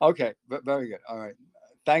 Okay. Very good. All right.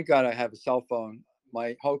 Thank God I have a cell phone.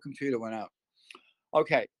 My whole computer went out.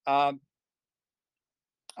 Okay.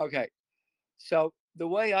 Okay. So the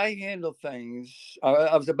way I handle things,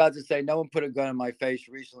 I was about to say, no one put a gun in my face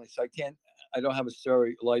recently, so I don't have a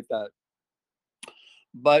story like that.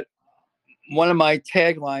 But one of my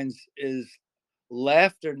taglines is,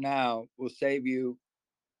 laughter now will save you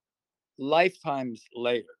lifetimes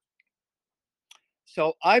later.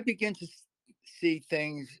 So I begin to see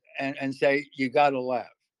things and say, you got to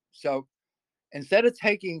laugh. So instead of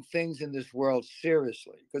taking things in this world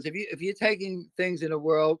seriously, because if you're taking things in a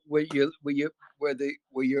world where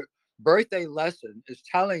your birthday lesson is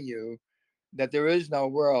telling you that there is no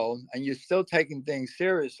world and you're still taking things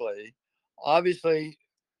seriously, obviously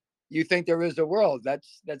you think there is a world.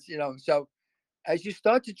 That's. So as you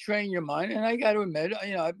start to train your mind, and I got to admit,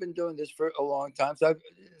 I've been doing this for a long time, so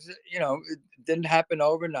it didn't happen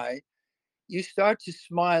overnight. You start to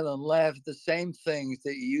smile and laugh at the same things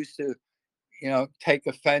that you used to take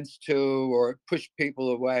offense to or push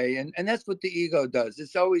people away. And that's what the ego does.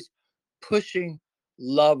 It's always pushing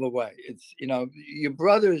love away. It's, your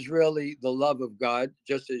brother is really the love of God,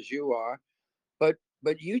 just as you are. But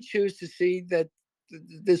you choose to see that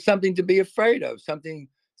there's something to be afraid of, something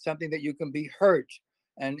that you can be hurt,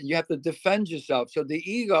 and you have to defend yourself. So the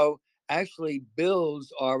ego actually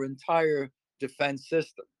builds our entire defense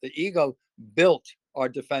system. The ego built our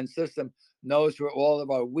defense system, knows where all of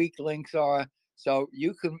our weak links are. So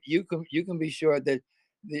you can be sure that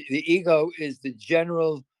the ego is the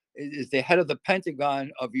general, is the head of the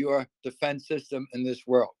Pentagon of your defense system in this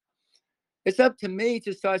world. It's up to me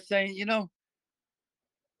to start saying,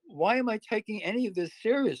 why am I taking any of this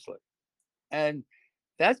seriously? And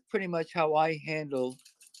that's pretty much how I handle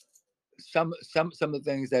some of the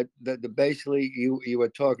things that basically you were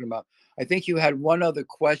talking about. I think you had one other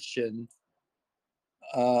question.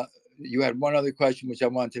 Uh, you had one other question which I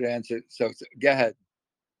wanted to answer. So go ahead.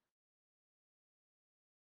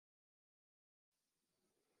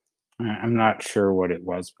 I'm not sure what it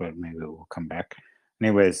was, but maybe it will come back.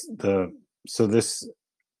 Anyways, the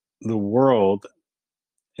world.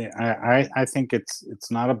 I think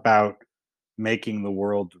it's not about making the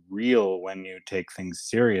world real when you take things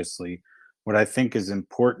seriously. What I think is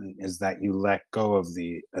important is that you let go of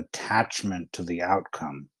the attachment to the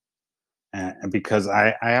outcome. And because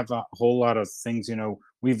I have a whole lot of things,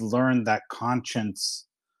 we've learned that conscience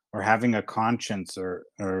or having a conscience or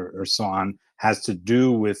so on has to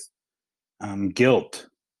do with guilt,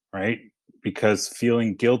 right? Because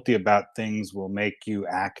feeling guilty about things will make you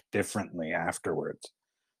act differently afterwards.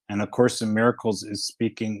 And of course, in Miracles is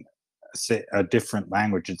speaking a different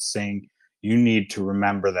language. It's saying you need to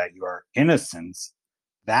remember that you are innocence.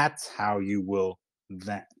 That's how you will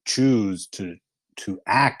choose to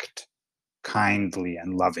act kindly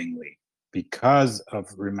and lovingly because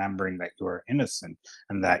of remembering that you are innocent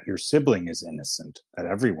and that your sibling is innocent, that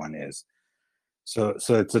everyone is. So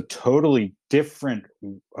it's a totally different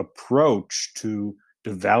approach to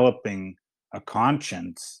developing a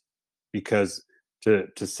conscience, because to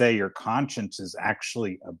say your conscience is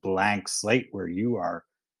actually a blank slate where you are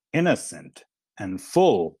innocent and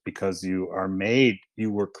full because you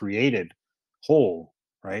were created whole,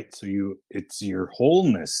 right? So it's your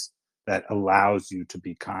wholeness that allows you to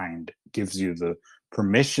be kind, gives you the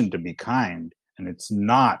permission to be kind, and it's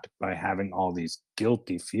not by having all these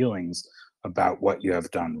guilty feelings about what you have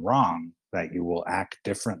done wrong that you will act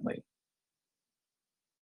differently.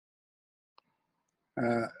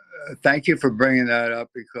 Uh, Thank you for bringing that up,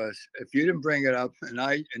 because if you didn't bring it up and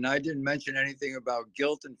I didn't mention anything about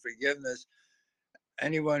guilt and forgiveness,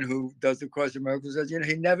 anyone who does the Course of Miracles says,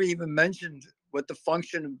 he never even mentioned what the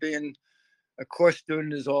function of being a course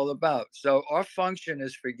student is all about. So our function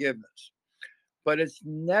is forgiveness, but it's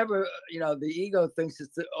never, the ego thinks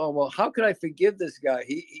oh, well, how could I forgive this guy?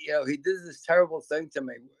 He did this terrible thing to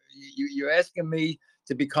me. You're asking me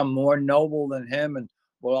to become more noble than him, and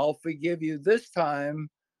well, I'll forgive you this time,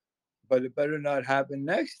 but it better not happen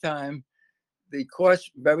next time. The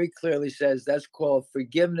Course very clearly says that's called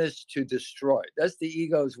forgiveness to destroy. That's the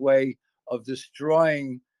ego's way of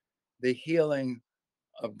destroying the healing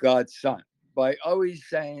of God's Son by always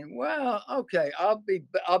saying, "Well, okay, I'll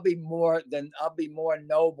be more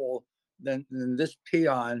noble than this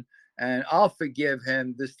peon, and I'll forgive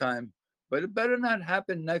him this time, but it better not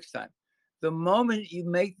happen next time." The moment you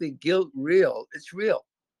make the guilt real, it's real.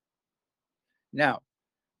 Now,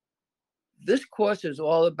 this course is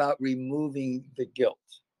all about removing the guilt.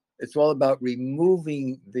 It's all about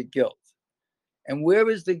removing the guilt. And where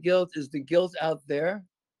is the guilt? Is the guilt out there?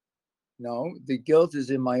 No, the guilt is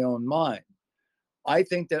in my own mind. I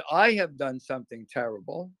think that I have done something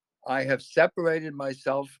terrible. I have separated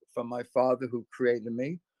myself from my Father who created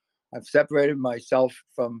me. I've separated myself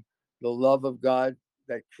from the love of God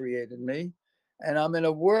that created me. And I'm in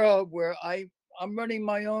a world where I'm running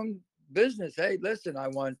my own business. Hey, listen, I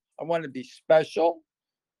want to be special.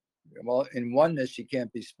 Well, in oneness, you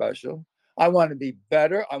can't be special. I want to be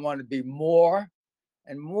better. I want to be more.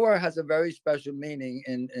 And more has a very special meaning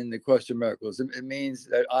in the Course of Miracles. It means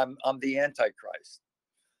that I'm the Antichrist.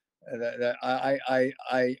 That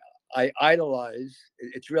I idolize.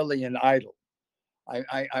 It's really an idol.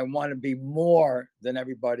 I want to be more than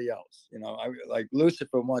everybody else. Like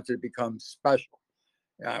Lucifer wanted to become special.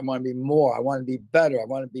 I want to be more. I want to be better. I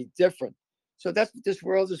want to be different. So that's what this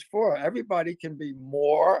world is for. Everybody can be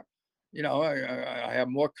more. I have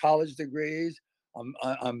more college degrees.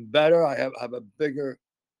 I'm better. I have a bigger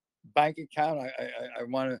bank account. I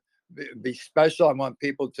want to be special. I want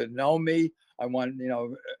people to know me. I want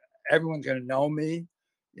everyone's going to know me.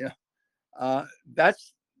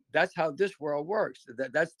 That's how this world works.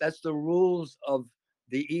 That's the rules of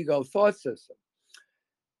the ego thought system.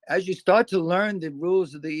 As you start to learn the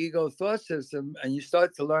rules of the ego thought system, and you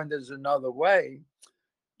start to learn there's another way,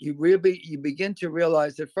 you begin to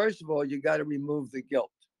realize that, first of all, you got to remove the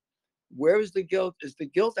guilt. Where is the guilt? Is the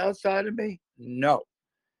guilt outside of me? No.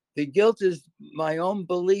 The guilt is my own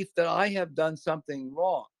belief that I have done something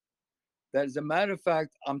wrong. That, as a matter of fact,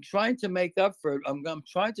 I'm trying to make up for it. I'm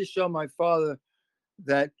trying to show my Father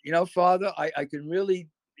that, Father, I can really,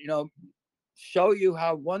 show you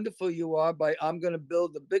how wonderful you are I'm going to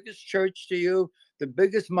build the biggest church to you, the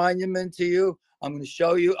biggest monument to you. I'm going to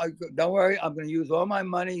show you. Don't worry. I'm going to use all my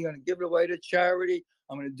money. You're going to give it away to charity.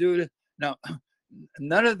 I'm going to do this. Now,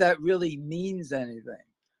 none of that really means anything.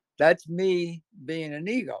 That's me being an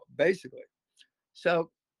ego, basically. So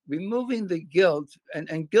removing the guilt,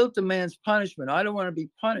 and guilt demands punishment. I don't want to be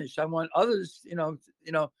punished. I want others,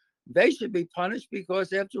 they should be punished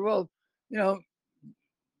because after all,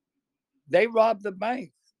 they robbed the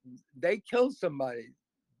bank. They killed somebody.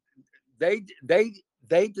 They they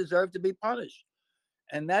they deserve to be punished.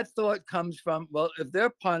 And that thought comes from, well, if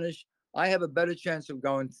they're punished, I have a better chance of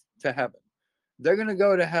going to heaven. They're going to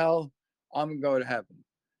go to hell. I'm going to go to heaven.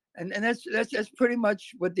 And that's pretty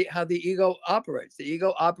much how the ego operates. The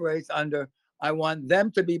ego operates under, I want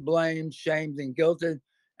them to be blamed, shamed, and guilted,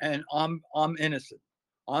 and I'm innocent.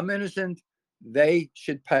 I'm innocent. They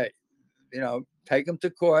should pay. Take them to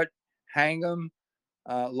court, hang them,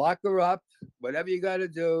 lock her up, whatever you got to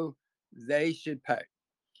do. They should pay.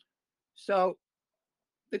 So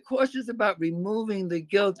the course is about removing the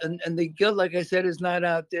guilt, and the guilt, like I said, is not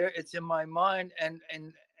out there. It's in my mind,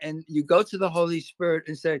 and you go to the Holy Spirit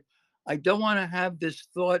and say, I don't want to have this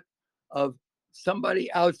thought of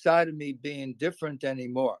somebody outside of me being different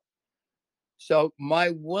anymore. So my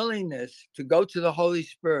willingness to go to the Holy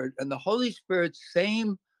Spirit, and the Holy Spirit's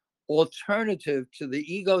same alternative to the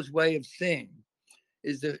ego's way of seeing,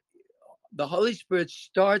 is the Holy Spirit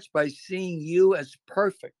starts by seeing you as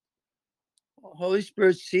perfect. Holy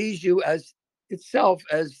Spirit sees you as itself,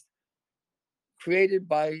 as created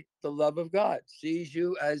by the love of God, sees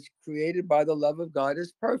you as created by the love of God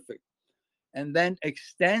as perfect, and then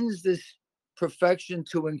extends this perfection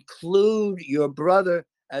to include your brother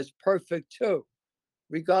as perfect too,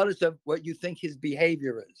 regardless of what you think his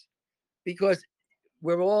behavior is. Because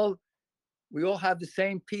we all have the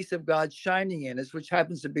same piece of God shining in us, which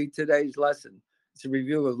happens to be today's lesson. It's a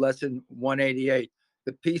review of lesson 188.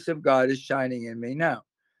 The peace of God is shining in me now.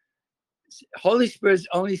 Holy Spirit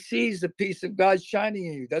only sees the peace of God shining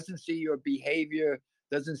in you, doesn't see your behavior,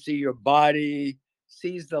 doesn't see your body,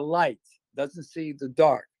 sees the light, doesn't see the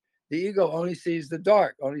dark. The ego only sees the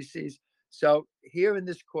dark, only sees. So here in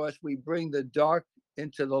this course, we bring the dark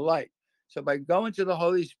into the light. So by going to the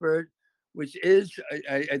Holy Spirit, which is,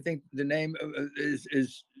 I think the name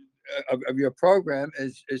of your program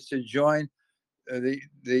is to join the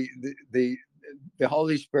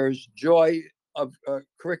Holy Spirit's joy of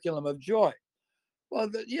curriculum of joy. Well,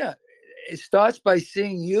 it starts by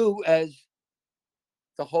seeing you as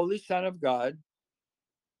the Holy Son of God,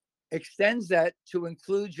 extends that to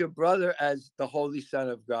include your brother as the Holy Son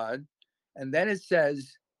of God. And then it says,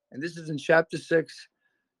 and this is in chapter 6,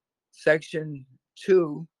 section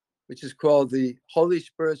 2, which is called the Holy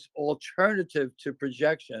Spirit's alternative to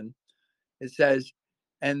projection. It says,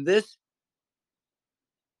 and this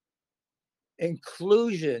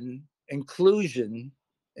inclusion,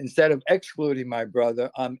 instead of excluding my brother,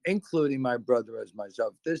 I'm including my brother as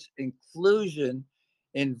myself. This inclusion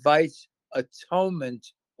invites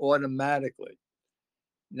atonement automatically.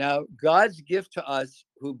 Now, God's gift to us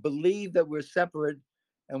who believe that we're separate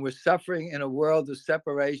and we're suffering in a world of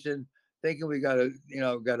separation, thinking we got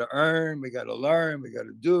to earn, we got to learn, we got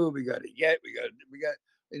to do, we got to get, we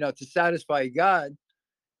got, to satisfy God,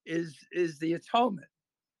 is the atonement.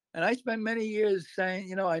 And I spent many years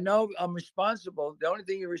saying, I know I'm responsible. The only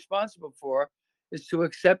thing you're responsible for is to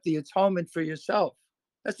accept the atonement for yourself.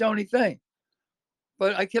 That's the only thing.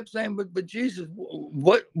 But I kept saying, but Jesus,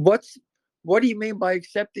 what do you mean by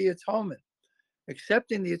accept the atonement?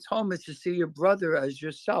 Accepting the atonement is to see your brother as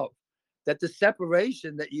yourself. That the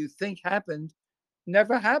separation that you think happened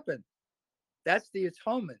never happened. That's the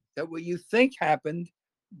atonement. That what you think happened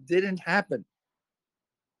didn't happen.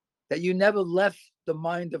 That you never left the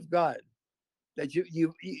mind of God. That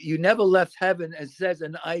you never left heaven. It says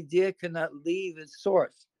an idea cannot leave its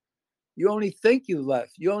source. You only think you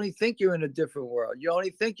left. You only think you're in a different world. You only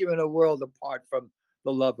think you're in a world apart from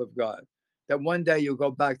the love of God. That one day you'll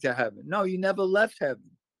go back to heaven. No, you never left heaven.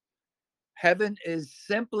 Heaven is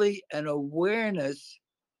simply an awareness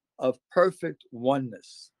of perfect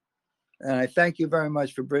oneness. And I thank you very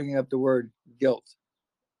much for bringing up the word guilt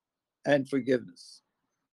and forgiveness.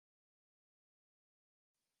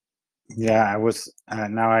 Yeah, I was.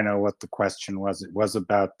 Now I know what the question was. It was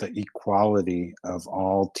about the equality of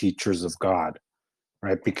all teachers of God,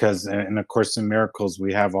 right? Because in A Course in Miracles,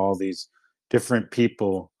 we have all these different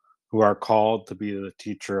people who are called to be the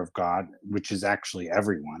teacher of God, which is actually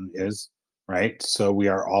everyone is, right? So we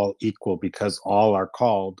are all equal because all are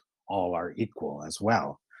called, all are equal as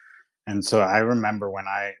well. And so I remember when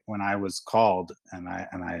I was called and I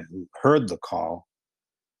heard the call,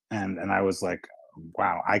 and I was like,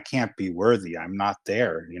 wow, I can't be worthy. I'm not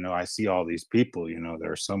there. I see all these people,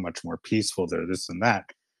 they're so much more peaceful. They're this and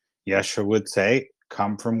that. Yeshua would say,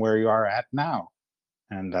 come from where you are at now.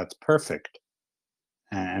 And that's perfect.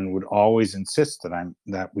 And would always insist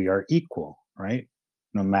that we are equal, right?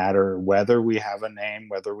 No matter whether we have a name,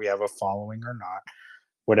 whether we have a following or not,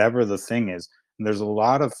 whatever the thing is. And there's a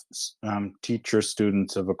lot of teacher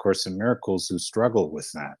students of A Course in Miracles who struggle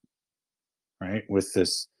with that, right? With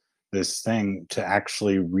this thing to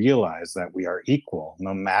actually realize that we are equal,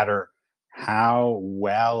 no matter how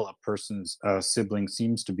well a person's sibling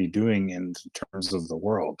seems to be doing in terms of the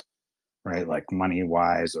world, right? Like money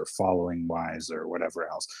wise or following wise or whatever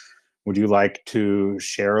else. Would you like to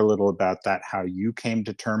share a little about that, how you came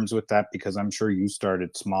to terms with that? Because I'm sure you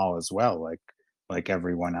started small as well, like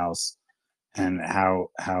everyone else, and how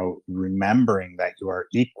remembering that you are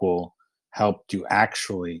equal helped you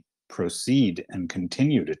actually proceed and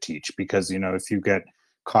continue to teach. Because if you get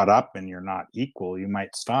caught up and you're not equal, you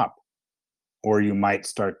might stop, or you might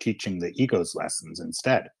start teaching the ego's lessons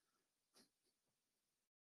instead.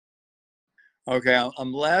 Okay,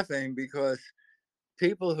 I'm laughing because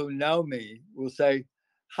people who know me will say,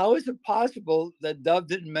 how is it possible that Dove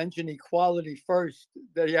didn't mention equality first,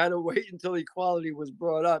 that he had to wait until equality was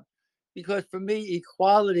brought up? Because for me,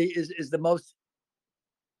 equality is the most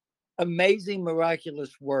amazing,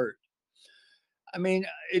 miraculous word. I mean,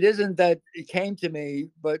 it isn't that it came to me,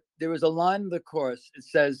 but there was a line in the Course. It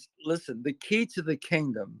says, listen, the key to the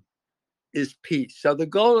kingdom is peace. So the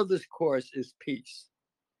goal of this Course is peace.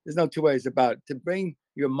 There's no two ways about it. To bring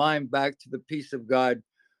your mind back to the peace of God,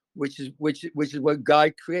 which is what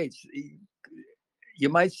God creates. You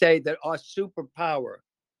might say that our superpower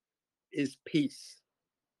is peace,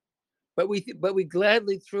 but we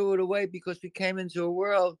gladly threw it away because we came into a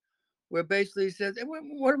world where basically it says,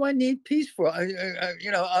 "What do I need peace for?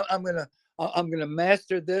 I'm gonna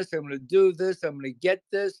master this. I'm gonna do this. I'm gonna get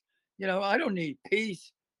this. I don't need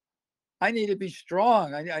peace. I need to be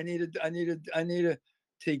strong. I need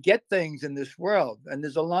to get things in this world." And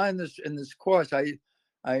there's a line in this Course. I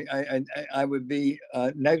would be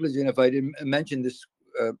negligent if I didn't mention this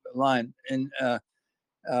line. And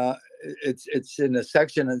it's in a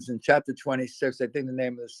section. It's in chapter 26. I think the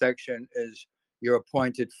name of the section is "Your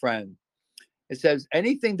Appointed Friend." It says,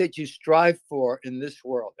 anything that you strive for in this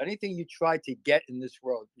world, anything you try to get in this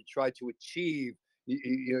world, you try to achieve,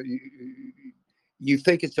 you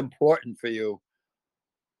think it's important for you,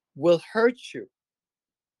 will hurt you.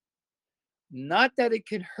 Not that it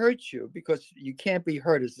can hurt you, because you can't be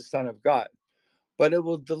hurt as the Son of God, but it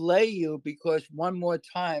will delay you because one more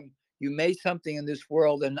time you made something in this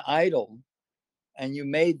world an idol, and you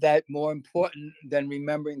made that more important than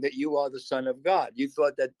remembering that you are the Son of God. You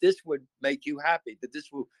thought that this would make you happy, that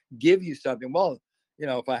this will give you something. Well,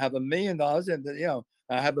 if I have $1 million and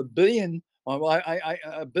I have $1 billion, well,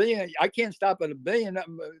 a billion, I can't stop at $1 billion.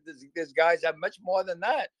 There's guys have much more than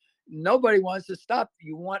that. Nobody wants to stop.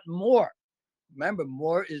 You want more. Remember,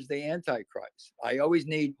 more is the Antichrist. I always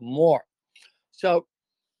need more. So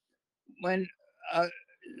when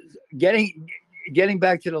getting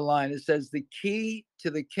back to the line, it says the key to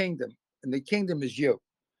the kingdom, and the kingdom is you.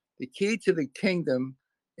 The key to the kingdom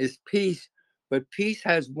is peace, but peace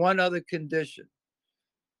has one other condition,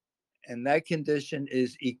 and that condition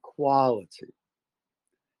is equality.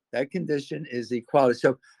 That condition is equality.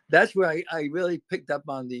 So that's where I really picked up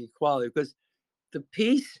on the equality, because the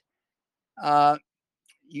peace,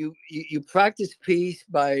 you practice peace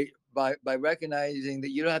by recognizing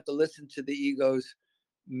that you don't have to listen to the ego's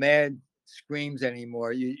mad screams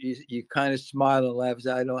anymore. You kind of smile and laugh and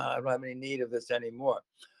say, I don't have any need of this anymore.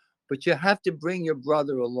 But you have to bring your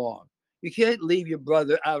brother along. You can't leave your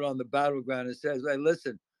brother out on the battleground and say, hey,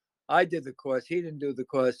 listen, I did the Course, he didn't do the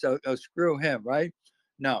Course, so screw him, right?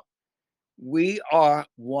 No, we are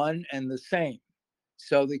one and the same.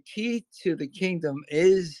 So the key to the kingdom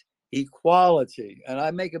is equality. And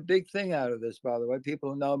I make a big thing out of this, by the way.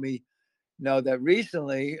 People who know me know that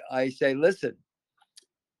recently I say, listen,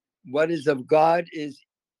 what is of God is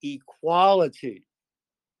equality.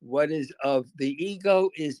 What is of the ego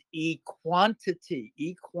is equantity.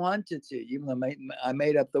 Equantity. Even I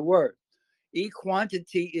made up the word.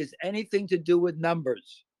 Equantity is anything to do with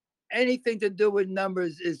numbers. Anything to do with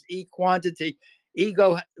numbers is equantity.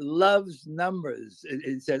 Ego loves numbers.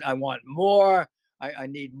 It said, I want more. I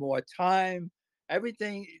need more time.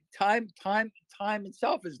 Everything, time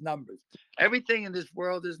itself is numbers. Everything in this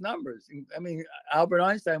world is numbers. I mean, Albert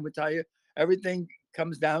Einstein would tell you everything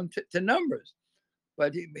comes down to numbers.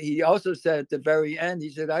 But he also said at the very end,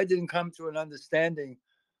 he said, I didn't come to an understanding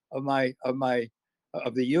of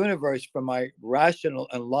the universe from my rational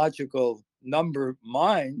and logical number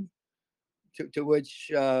mind, to which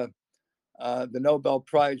the Nobel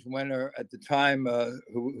Prize winner at the time,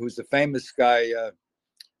 who's a famous guy,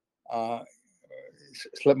 uh,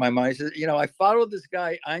 slipped my mind. He says, I followed this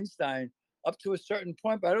guy Einstein up to a certain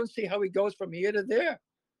point, but I don't see how he goes from here to there.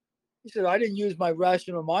 He said, I didn't use my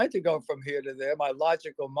rational mind to go from here to there, my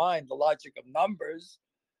logical mind, the logic of numbers.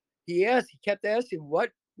 He kept asking,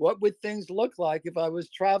 what would things look like if I was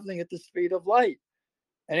traveling at the speed of light?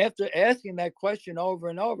 And after asking that question over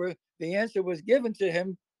and over, the answer was given to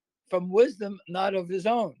him from wisdom, not of his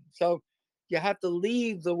own. So you have to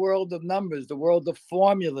leave the world of numbers, the world of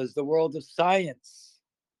formulas, the world of science.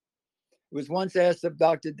 It was once asked of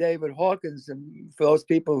Dr. David Hawkins, and for those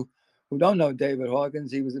people who don't know David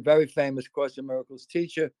Hawkins, he was a very famous Course in Miracles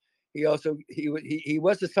teacher. He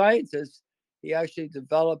was a scientist. He actually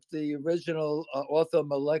developed the original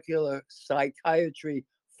orthomolecular psychiatry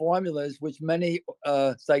formulas, which many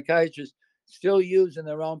psychiatrists still use in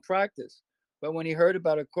their own practice. But when he heard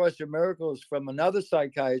about A Course in Miracles from another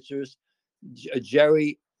psychiatrist,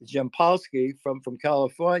 Jerry Jampolsky from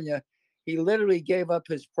California, he literally gave up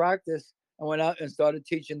his practice and went out and started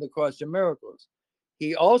teaching the Course in Miracles.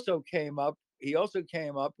 He also came up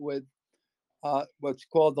with what's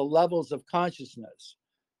called the levels of consciousness.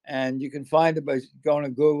 And you can find it by going to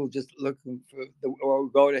Google, just looking for or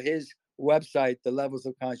go to his website. The levels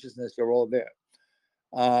of consciousness are all there.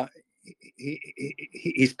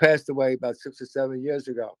 He's passed away about 6 or 7 years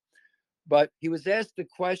ago. But he was asked the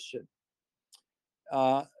question,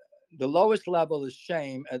 the lowest level is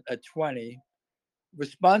shame at 20.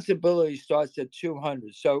 Responsibility starts at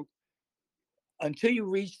 200. So until you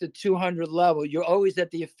reach the 200 level, you're always at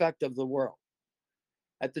the effect of the world.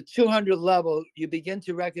 At the 200 level, you begin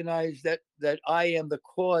to recognize that I am the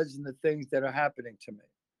cause in the things that are happening to me.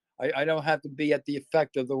 I don't have to be at the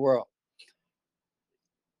effect of the world.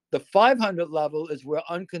 The 500 level is where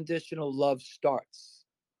unconditional love starts.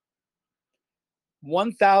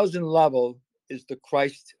 1000 level is the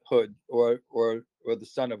Christhood or the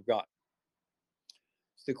Son of God.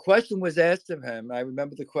 The question was asked of him. I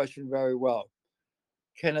remember the question very well.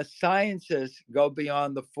 Can a scientist go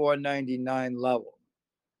beyond the 499 level?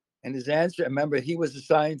 And his answer, remember, he was a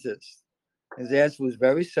scientist. His answer was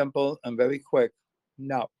very simple and very quick.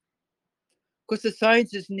 No. Because the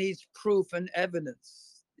scientist needs proof and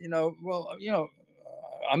evidence. I'm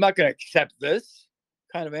not going to accept this.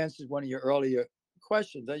 Kind of answers one of your earlier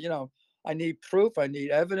questions. I need proof. I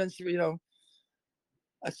need evidence.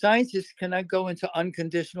 A scientist cannot go into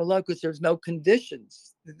unconditional love because there's no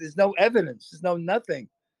conditions. There's no evidence. There's no nothing.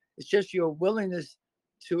 It's just your willingness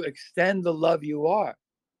to extend the love you are.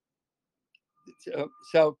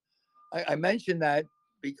 So I mentioned that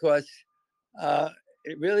because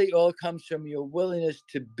it really all comes from your willingness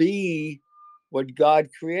to be what God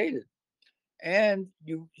created. And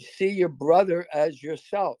you see your brother as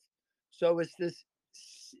yourself. So it's this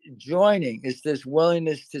joining, it's this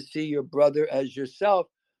willingness to see your brother as yourself,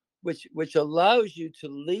 which allows you to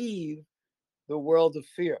leave the world of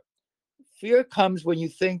fear. Fear comes when you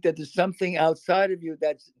think that there's something outside of you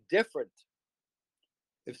that's different.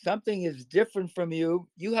 If something is different from you,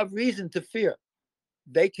 you have reason to fear.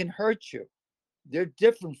 They can hurt you. They're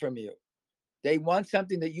different from you. They want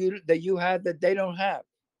something that you have that they don't have.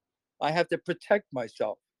 I have to protect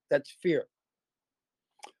myself. That's fear.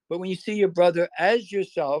 But when you see your brother as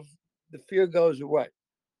yourself, the fear goes away.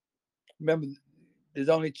 Remember, there's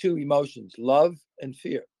only two emotions, love and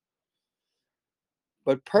fear.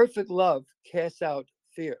 But perfect love casts out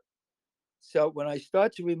fear. So when I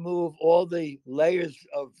start to remove all the layers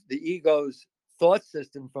of the ego's thought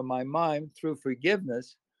system from my mind through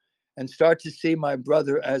forgiveness and start to see my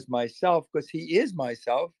brother as myself, because he is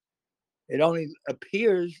myself, it only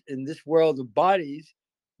appears in this world of bodies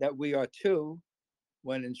that we are two,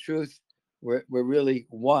 when in truth, we're really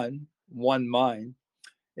one mind.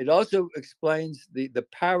 It also explains the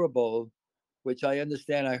parable, which I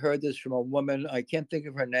understand. I heard this from a woman. I can't think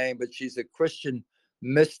of her name, but she's a Christian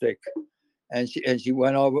mystic. And she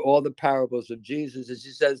went over all the parables of Jesus. And she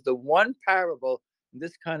says the one parable, and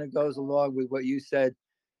this kind of goes along with what you said,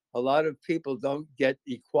 a lot of people don't get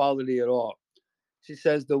equality at all. She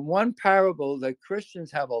says the one parable that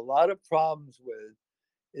Christians have a lot of problems with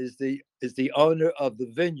is the owner of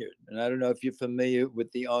the vineyard. And I don't know if you're familiar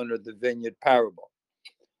with the owner of the vineyard parable.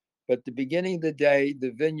 But at the beginning of the day,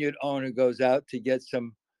 the vineyard owner goes out to get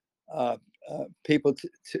some people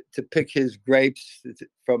to pick his grapes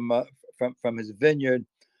from his vineyard,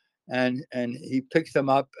 and he picks them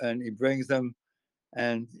up and he brings them,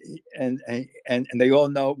 and they all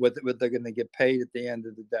know what they're going to get paid at the end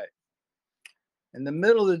of the day. In the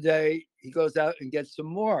middle of the day, he goes out and gets some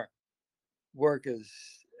more, workers,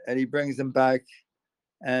 and he brings them back,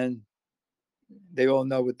 and they all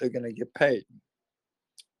know what they're going to get paid.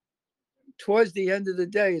 Towards the end of the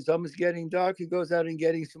day, it's almost getting dark. He goes out and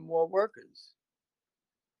getting some more workers.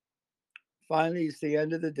 Finally, it's the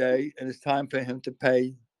end of the day, and it's time for him to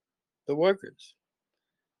pay the workers.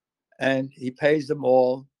 And he pays them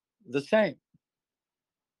all the same.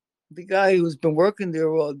 The guy who's been working there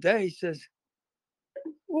all day says,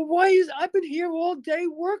 well, I've been here all day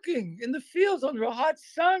working in the fields under a hot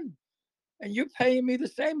sun, and you're paying me the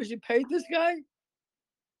same as you paid this guy?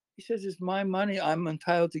 He says, it's my money. I'm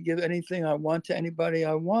entitled to give anything I want to anybody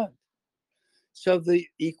I want. So the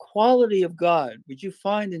equality of God, which you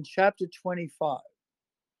find in chapter 25,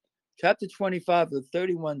 chapter 25 of the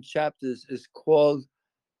 31 chapters is called,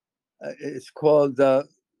 it's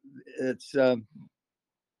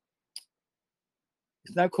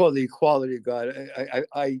not called the equality of God.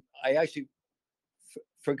 I actually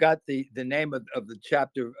forgot the name of the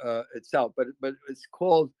chapter itself, but it's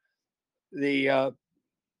called the,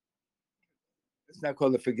 it's not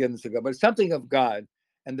called the forgiveness of God, but it's something of God.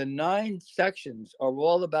 And the 9 sections are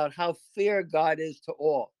all about how fair God is to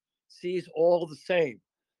all, sees all the same,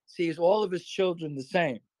 sees all of his children the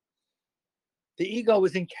same. The ego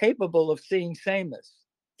is incapable of seeing sameness,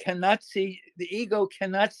 the ego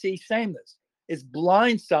cannot see sameness. It's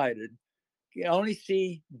blindsided, can only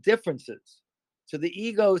see differences. So the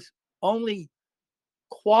ego's only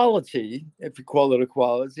quality, if you call it a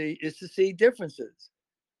quality, is to see differences.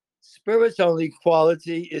 Spirit's only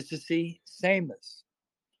quality is to see sameness.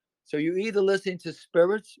 So you're either listening to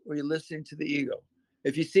spirits or you're listening to the ego.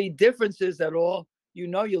 If you see differences at all, you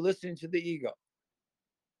know you're listening to the ego.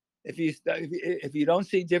 If you don't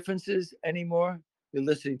see differences anymore, you're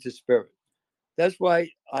listening to spirit. That's why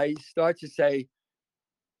I start to say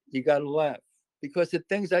you got to laugh, because the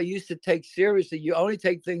things I used to take seriously, you only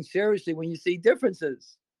take things seriously when you see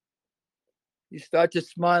differences. You start to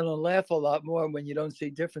smile and laugh a lot more when you don't see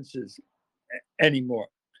differences anymore.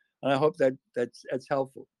 And I hope that's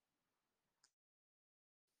helpful.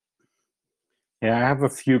 Yeah, I have a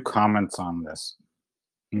few comments on this.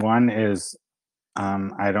 One is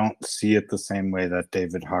I don't see it the same way that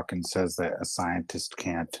David Hawkins says that a scientist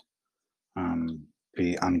can't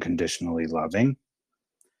be unconditionally loving,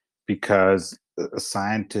 because a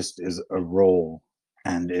scientist is a role,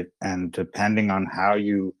 and depending on how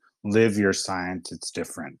you live your science, it's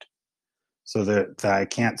different. So that I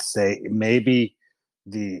can't say, maybe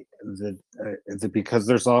the because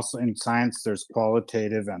there's also in science there's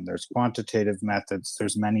qualitative and there's quantitative methods.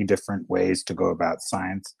 There's many different ways to go about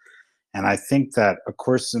science, and I think that A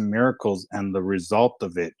Course in Miracles and the result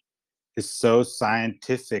of it is so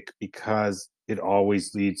scientific because it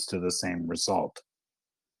always leads to the same result.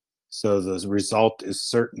 So the result is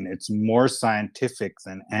certain. It's more scientific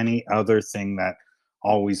than any other thing that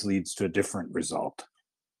always leads to a different result.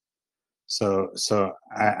 So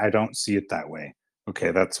I don't see it that way.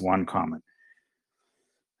 Okay, that's one comment.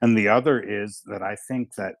 And the other is that I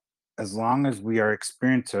think that as long as we are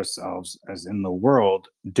experiencing ourselves as in the world,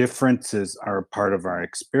 differences are a part of our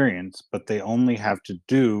experience, but they only have to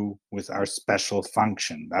do with our special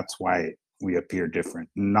function. That's why we appear different,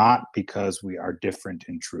 not because we are different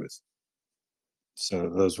in truth. So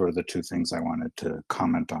those were the 2 things I wanted to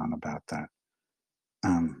comment on about that.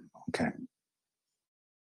 Okay.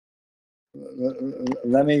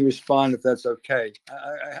 Let me respond if that's okay.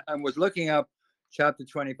 I was looking up chapter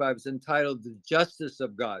 25. It's entitled "The Justice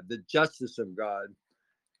of God." The Justice of God,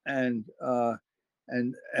 and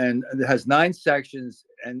it has 9 sections,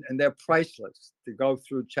 and they're priceless to go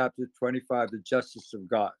through chapter 25, the Justice of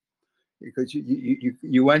God, because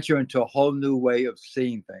you enter into a whole new way of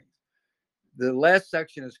seeing things. The last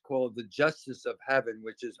section is called "The Justice of Heaven,"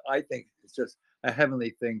 which is, I think, it's just a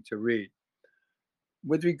heavenly thing to read.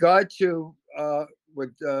 With regard to what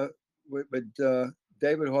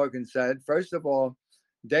David Hawkins said, first of all,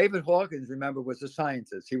 David Hawkins, remember, was a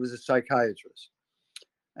scientist. He was a psychiatrist.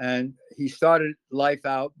 And he started life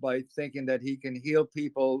out by thinking that he can heal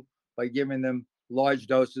people by giving them large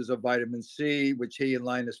doses of vitamin C, which he and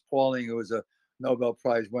Linus Pauling, who was a Nobel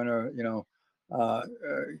Prize winner,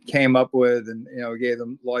 came up with, and gave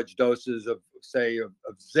them large doses of, say, of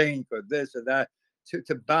zinc or this or that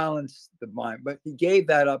to balance the mind. But he gave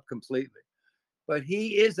that up completely. But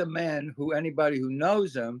he is a man who, anybody who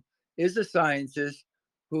knows him, is a scientist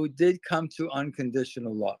who did come to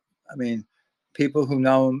unconditional love. I mean, people who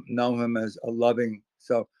know him as a loving.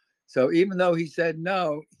 So even though he said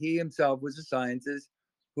no, he himself was a scientist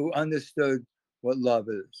who understood what love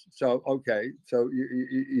is. So okay, so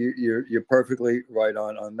you're perfectly right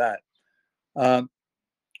on that.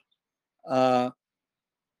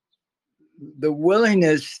 the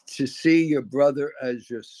willingness to see your brother as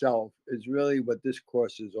yourself is really what this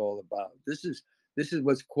course is all about. This is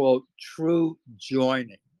what's called true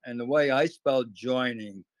joining. And the way I spell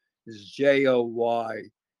joining is Joyning.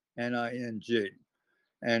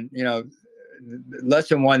 And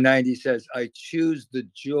lesson 190 says, I choose the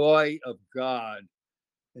joy of God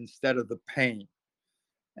instead of the pain.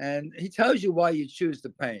 And he tells you why you choose the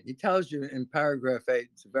pain. He tells you in paragraph 8,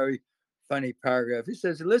 it's a very funny paragraph. He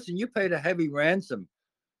says, listen, you paid a heavy ransom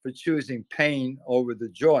for choosing pain over the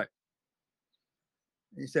joy.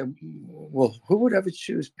 He said, well, who would ever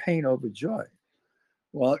choose pain over joy?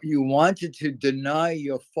 Well, you wanted to deny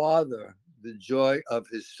your father the joy of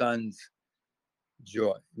his son's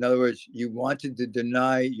joy. In other words, you wanted to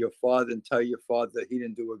deny your father and tell your father that he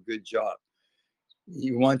didn't do a good job.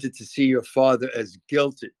 You wanted to see your father as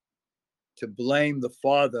guilty, to blame the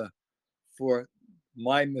father for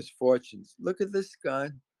my misfortunes. Look at this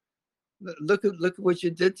guy. Look at what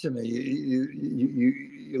you did to me.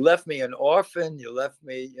 You left me an orphan. You left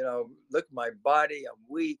me, look at my body. I'm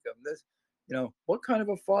weak. I'm this. What kind of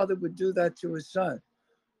a father would do that to his son?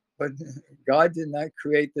 But God did not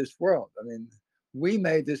create this world. I mean, we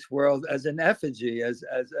made this world as an effigy, as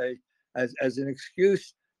an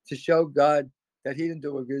excuse to show God that he didn't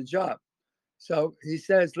do a good job. So he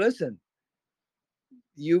says, listen,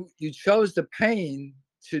 you chose the pain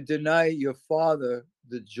to deny your father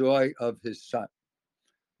the joy of his son.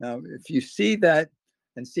 Now, if you see that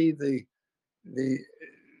and see the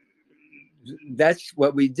that's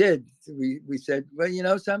what we did. We said, well, you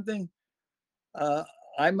know something,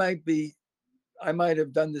 I might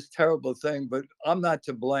have done this terrible thing, but I'm not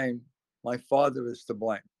to blame. My father is to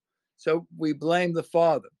blame. So we blame the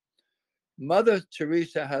father. Mother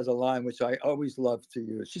Teresa has a line which I always love to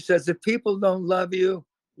use. She says, if people don't love you,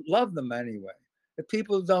 love them anyway. If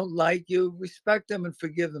people don't like you, respect them and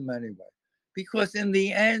forgive them anyway. Because in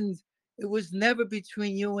the end, it was never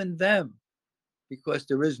between you and them, because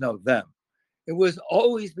there is no them. It was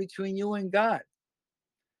always between you and God.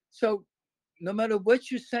 So no matter what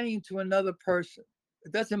you're saying to another person,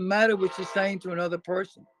 it doesn't matter what you're saying to another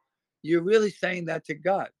person. You're really saying that to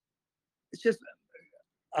God. It's just,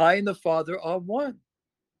 I and the Father are one.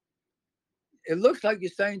 It looks like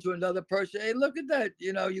you're saying to another person, hey, look at that.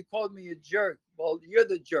 You called me a jerk. Well, you're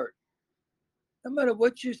the jerk. No matter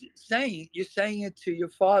what you're saying it to your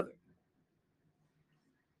Father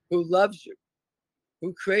who loves you,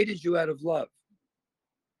 who created you out of love.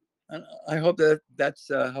 And I hope that that's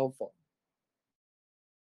helpful.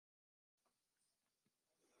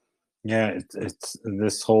 Yeah, it's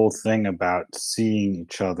this whole thing about seeing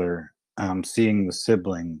each other, seeing the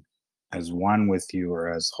sibling as one with you, or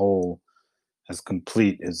as whole, as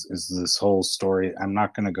complete, is this whole story. I'm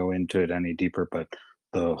not going to go into it any deeper, but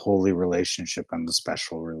the holy relationship and the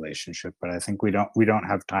special relationship. But I think we don't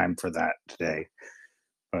have time for that today.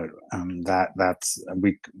 But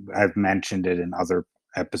I've mentioned it in other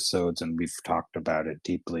episodes, and we've talked about it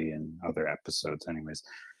deeply in other episodes. Anyways,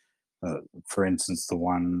 for instance, the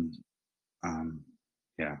one,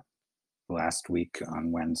 yeah, last week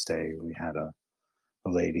on Wednesday, we had a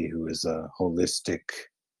lady who is a holistic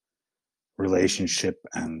relationship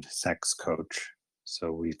and sex coach.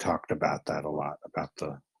 So we talked about that a lot, about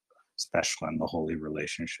the special and the holy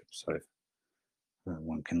relationship. So if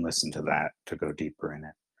one can listen to that to go deeper in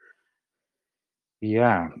it.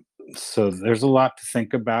 Yeah. So there's a lot to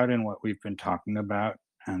think about in what we've been talking about,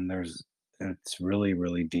 and it's really,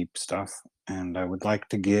 really deep stuff. And I would like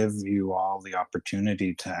to give you all the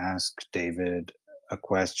opportunity to ask David a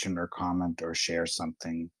question or comment or share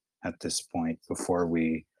something at this point before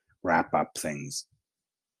we wrap up things.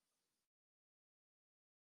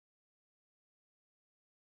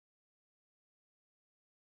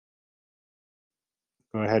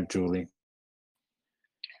 Go ahead, Julie.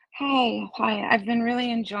 Hi. I've been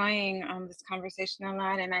really enjoying this conversation a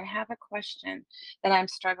lot, and I have a question that I'm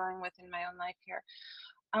struggling with in my own life here.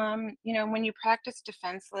 When you practice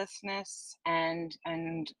defenselessness and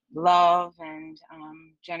love and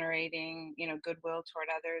generating, goodwill toward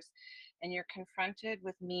others, and you're confronted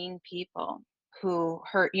with mean people who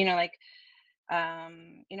hurt, in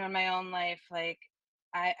my own life, like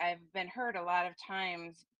I've been hurt a lot of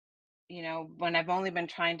times, when I've only been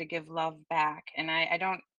trying to give love back. And I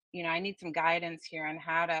don't, I need some guidance here on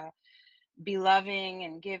how to be loving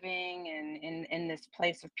and giving and in this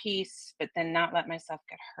place of peace, but then not let myself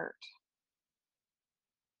get hurt.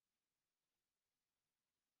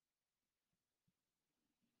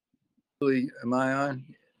 Julie, am I on?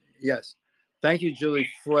 Yes. Thank you, Julie,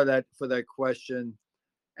 for that question.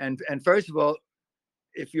 And first of all,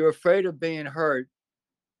 if you're afraid of being hurt,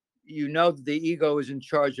 you know that the ego is in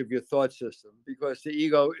charge of your thought system, because the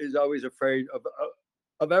ego is always afraid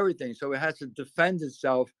of everything. So it has to defend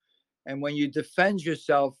itself. And when you defend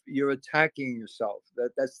yourself, you're attacking yourself.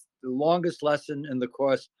 That's the longest lesson in the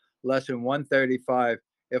course, lesson 135.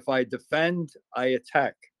 If I defend, I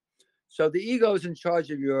attack. So the ego is in charge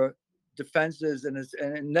of your defenses, and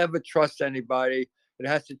it never trusts anybody. It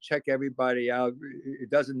has to check everybody out. It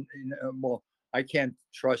doesn't, well, I can't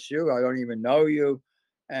trust you. I don't even know you,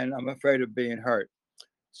 and I'm afraid of being hurt.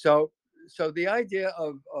 So, so the idea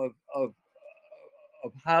of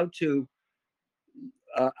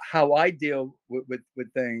how I deal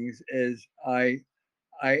with things is I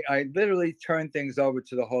literally turn things over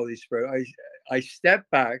to the Holy Spirit. I step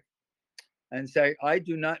back and say, I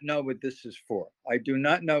do not know what this is for. I do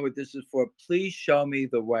not know what this is for. Please show me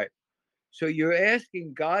the way. So you're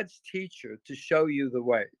asking God's teacher to show you the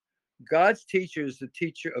way. God's teacher is the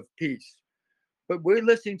teacher of peace. But we're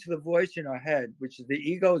listening to the voice in our head, which is the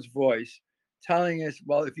ego's voice, telling us,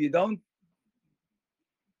 well, if you don't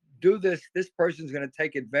do this, this person's going to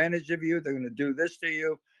take advantage of you. They're going to do this to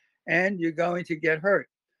you, and you're going to get hurt.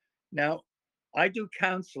 Now, I do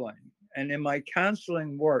counseling, and in my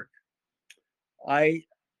counseling work, I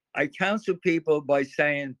counsel people by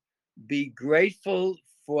saying, be grateful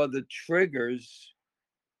for the triggers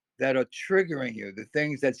that are triggering you, the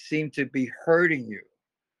things that seem to be hurting you,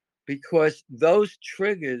 because those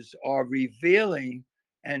triggers are revealing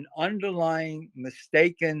an underlying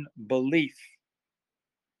mistaken belief.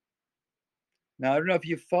 Now, I don't know if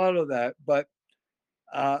you follow that, but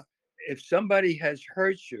if somebody has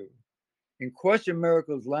hurt you, in Course in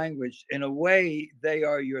Miracles language, in a way, they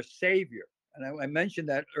are your savior. And I mentioned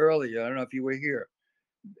that earlier. I don't know if you were here.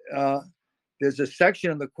 There's a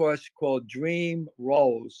section in the Course called Dream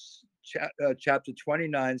Roles, chapter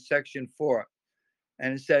 29, section 4.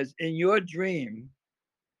 And it says, in your dream,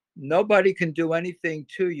 nobody can do anything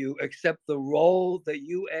to you except the role that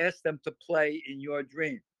you ask them to play in your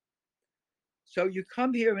dream. So you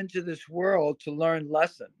come here into this world to learn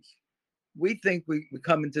lessons. We think we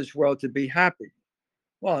come into this world to be happy.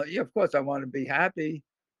 Well, yeah, of course, I want to be happy,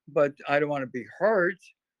 but I don't want to be hurt.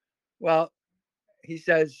 Well, he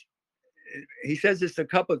says, this a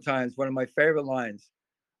couple of times, one of my favorite lines.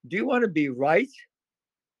 Do you want to be right,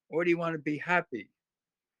 or do you want to be happy?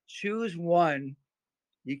 Choose one.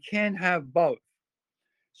 You can't have both.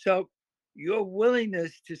 So your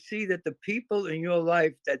willingness to see that the people in your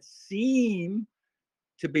life that seem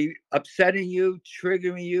to be upsetting you,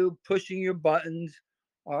 triggering you, pushing your buttons,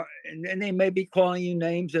 and they may be calling you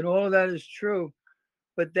names, and all of that is true,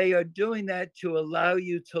 but they are doing that to allow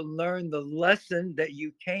you to learn the lesson that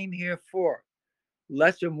you came here for.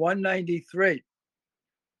 Lesson 193.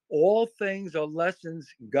 All things are lessons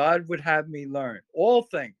God would have me learn. All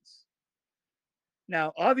things.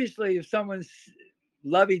 Now, obviously, if someone's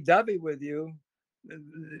lovey-dovey with you,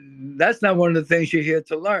 that's not one of the things you're here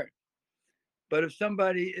to learn. But if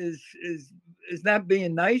somebody is not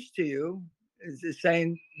being nice to you, is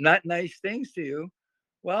saying not nice things to you,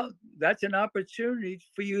 well, that's an opportunity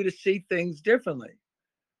for you to see things differently.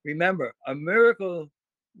 Remember, a miracle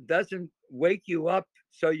doesn't wake you up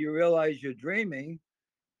so you realize you're dreaming.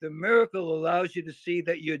 The miracle allows you to see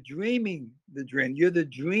that you're dreaming the dream. You're the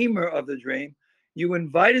dreamer of the dream. You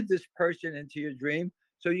invited this person into your dream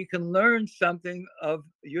so you can learn something of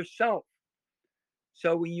yourself.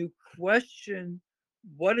 So when you question,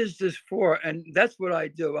 what is this for? And that's what I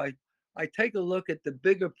do. I take a look at the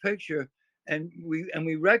bigger picture, and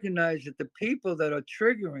we recognize that the people that are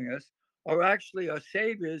triggering us are actually our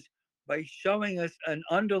saviors by showing us an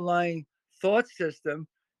underlying thought system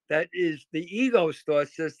that is the ego's thought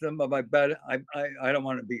system of I don't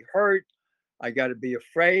want to be hurt, I got to be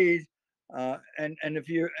afraid, and if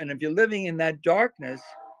you're living in that darkness,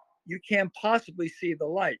 you can't possibly see the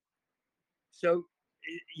light. So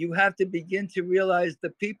you have to begin to realize the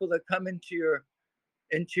people that come into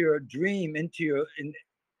your dream,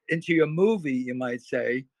 into your movie, you might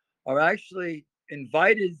say, are actually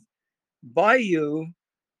invited by you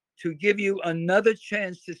to give you another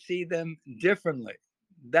chance to see them differently.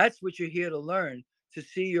 That's what you're here to learn, to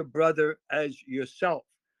see your brother as yourself.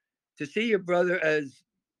 To see your brother as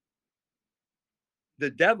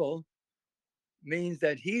the devil means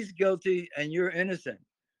that he's guilty and you're innocent.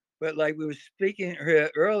 But like we were speaking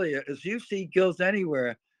here earlier, as you see guilt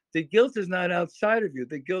anywhere, the guilt is not outside of you.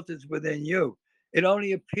 The guilt is within you. It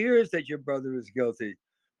only appears that your brother is guilty,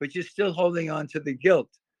 but you're still holding on to the guilt.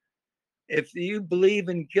 If you believe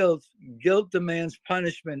in guilt, guilt demands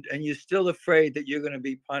punishment, and you're still afraid that you're going to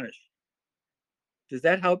be punished. Does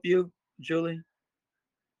that help you, Julie?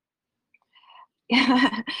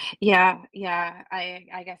 Yeah.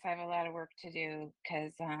 I guess I have a lot of work to do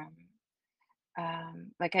because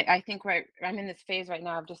like I think I'm in this phase right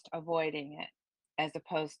now of just avoiding it as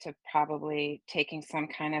opposed to probably taking some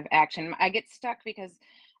kind of action. I get stuck because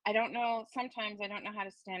I don't know, sometimes I don't know how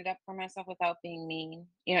to stand up for myself without being mean.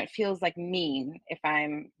 It feels like mean if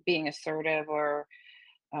I'm being assertive or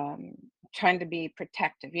um, trying to be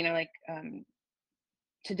protective, like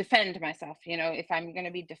to defend myself. If I'm going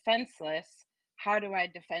to be defenseless, how do I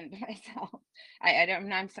defend myself? I don't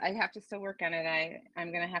know. I have to still work on it.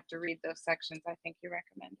 I'm going to have to read those sections I think you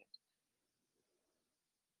recommended.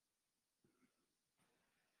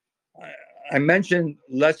 I mentioned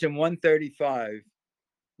lesson 135,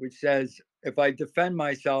 which says, if I defend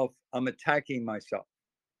myself, I'm attacking myself.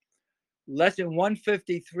 Lesson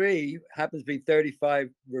 153 happens to be 35,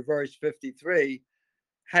 reverse 53,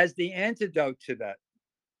 has the antidote to that.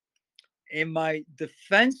 In my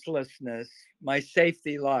defenselessness, my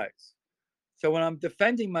safety lies. So when I'm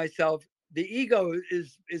defending myself, the ego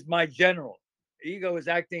is my general. Ego is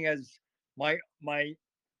acting as my my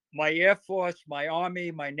my air force, my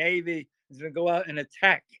army, my navy is going to go out and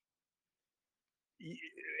attack.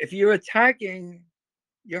 If you're attacking,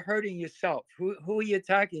 you're hurting yourself. Who are you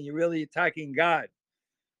attacking? You're really attacking God.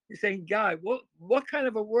 You're saying, God, what kind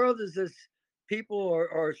of a world is this? People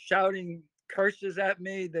are shouting curses at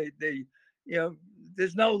me. They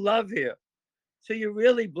there's no love here. So you're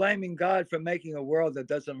really blaming God for making a world that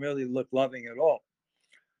doesn't really look loving at all.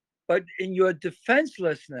 But in your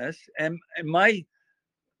defenselessness, and my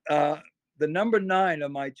the number 9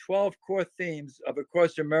 of my 12 core themes of A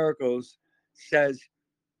Course in Miracles says,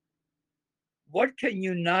 what can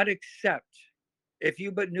you not accept if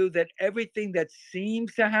you but knew that everything that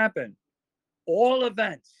seems to happen, all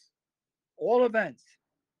events,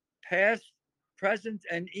 past, present,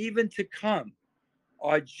 and even to come,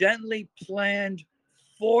 are gently planned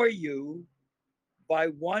for you by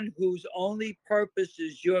one whose only purpose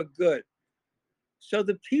is your good. So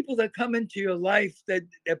the people that come into your life that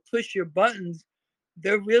push your buttons,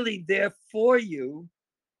 they're really there for you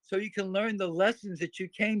so you can learn the lessons that you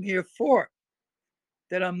came here for.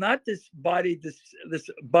 That I'm not this body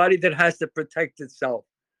that has to protect itself.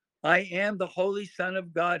 I am the Holy Son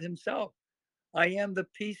of God himself. I am the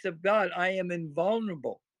peace of God. I am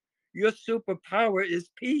invulnerable. Your superpower is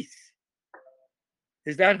peace.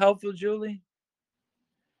 Is that helpful, Julie?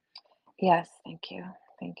 Yes, thank you.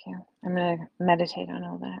 Thank you. I'm going to meditate on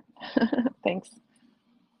all that. Thanks.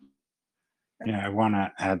 Yeah, I want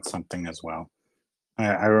to add something as well.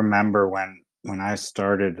 I remember when I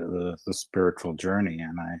started the spiritual journey,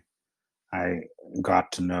 and I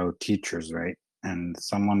got to know teachers, right? And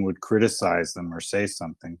someone would criticize them or say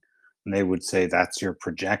something, and they would say, that's your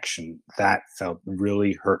projection. That felt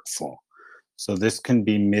really hurtful. So this can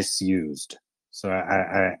be misused. So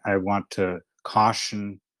I want to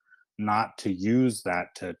caution not to use that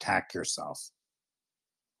to attack yourself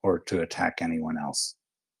or to attack anyone else.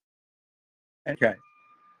 Okay.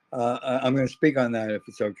 I'm going to speak on that if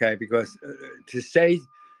it's okay, because to say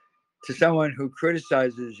to someone who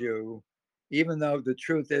criticizes you, even though the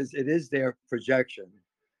truth is it is their projection,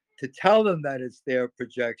 to tell them that it's their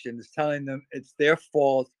projection is telling them it's their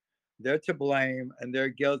fault, they're to blame, and they're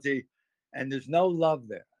guilty, and there's no love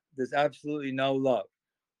there. There's absolutely no love,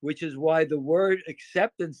 which is why the word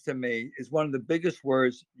acceptance to me is one of the biggest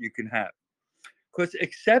words you can have. Because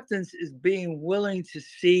acceptance is being willing to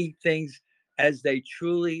see things as they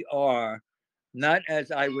truly are, not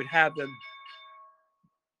as I would have them,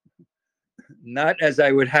 not as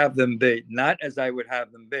I would have them be, not as I would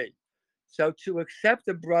have them be. So to accept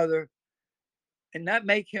a brother and not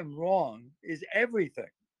make him wrong is everything.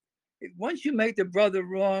 Once you make the brother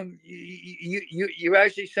wrong, you're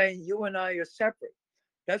actually saying you and I are separate.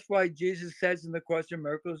 That's why Jesus says in the Course in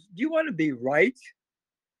Miracles, do you want to be right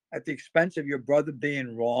at the expense of your brother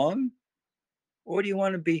being wrong? Or do you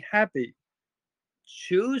want to be happy?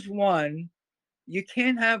 Choose one. You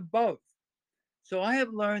can't have both. So I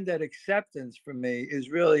have learned that acceptance for me is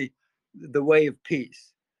really the way of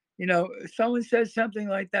peace. If someone says something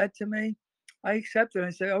like that to me, I accept it.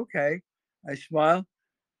 I say, okay. I smile.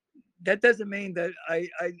 That doesn't mean that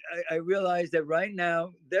I realize that right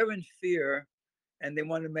now they're in fear and they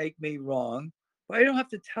want to make me wrong. But I don't have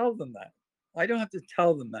to tell them that. I don't have to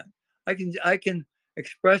tell them that. I can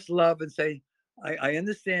express love and say, I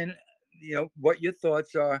understand, what your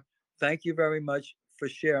thoughts are. Thank you very much for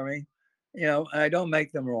sharing. And I don't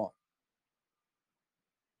make them wrong.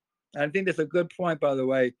 And I think that's a good point, by the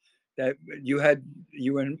way, that you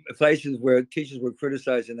were in places where teachers were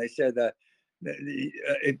criticized, and they said that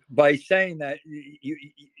by saying that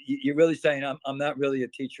you're really saying I'm not really a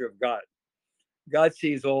teacher of God. God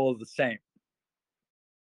sees all the same.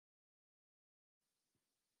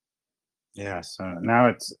 Yeah, so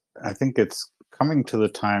now I think it's coming to the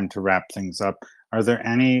time to wrap things up. Are there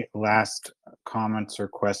any last comments or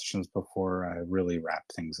questions before I really wrap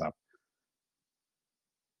things up?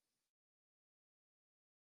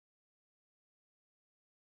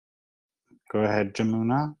 Go ahead,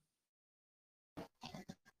 Jamuna.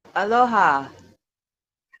 Aloha.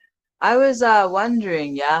 I was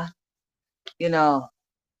wondering,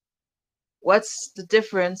 what's the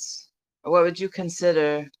difference, or what would you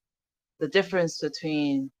consider the difference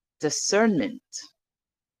between discernment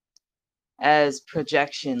as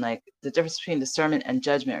projection, like the difference between discernment and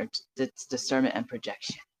judgment, or discernment and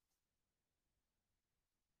projection?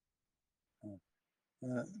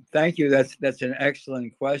 Thank you. That's an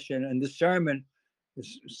excellent question. And discernment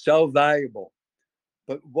is so valuable.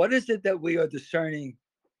 But what is it that we are discerning?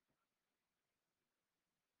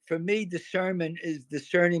 For me, discernment is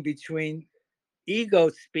discerning between ego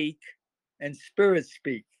speak and spirit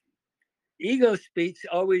speak. Ego speaks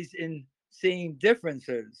always in seeing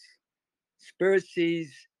differences. Spirit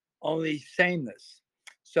sees only sameness.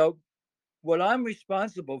 So what I'm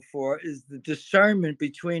responsible for is the discernment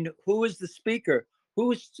between who is the speaker,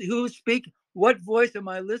 who's speaking, what voice am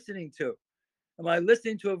I listening to? Am I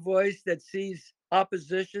listening to a voice that sees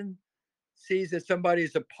opposition, sees that somebody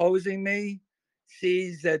is opposing me,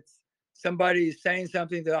 sees that somebody is saying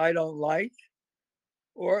something that I don't like?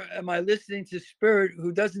 Or am I listening to spirit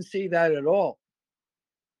who doesn't see that at all?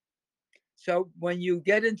 So when you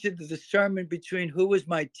get into the discernment between who is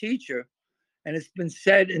my teacher, and it's been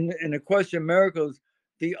said in the Course in Miracles,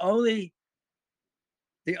 the only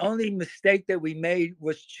mistake that we made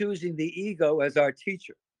was choosing the ego as our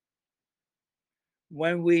teacher.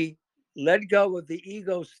 When we let go of the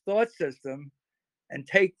ego's thought system and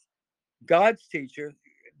take God's teacher,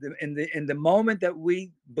 in the moment that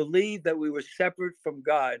we believed that we were separate from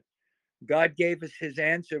God, God gave us his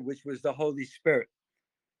answer, which was the Holy Spirit.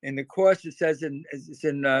 In the Course, it says I think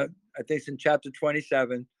it's in chapter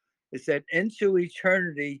 27, it said, into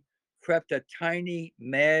eternity crept a tiny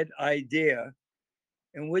mad idea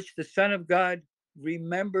in which the Son of God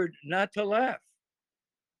remembered not to laugh.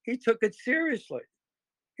 He took it seriously.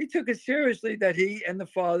 He took it seriously that he and the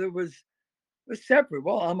Father was separate.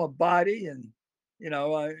 Well, I'm a body, and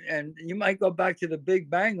and you might go back to the Big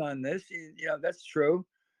Bang on this. That's true.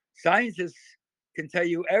 Scientists can tell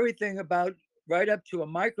you everything about right up to a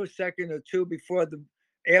microsecond or two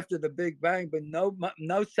after the Big Bang, but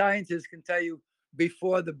no scientist can tell you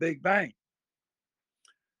before the Big Bang.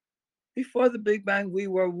 Before the Big Bang, we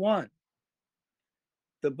were one.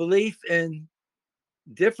 The belief in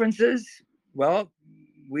differences, well,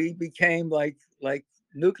 we became like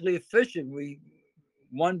nuclear fission.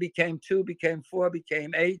 One became two, became four,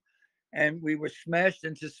 became eight, and we were smashed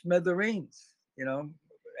into smithereens.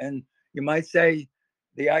 And you might say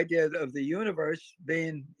the idea of the universe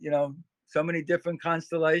being so many different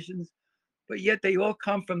constellations, but yet they all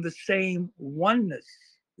come from the same oneness.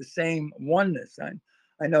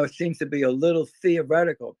 I know it seems to be a little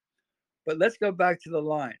theoretical, but let's go back to the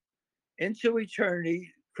line. Into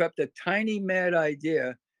eternity crept a tiny mad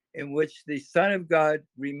idea in which the Son of God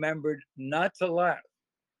remembered not to laugh,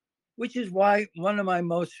 which is why one of my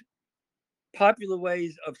most popular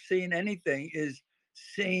ways of seeing anything is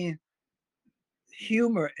seeing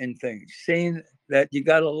humor in things, seeing that you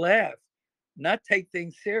got to laugh, not take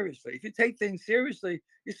things seriously. If you take things seriously,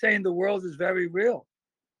 you're saying the world is very real.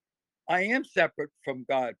 I am separate from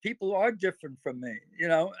God. People are different from me,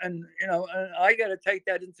 and I got to take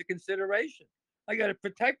that into consideration. I got to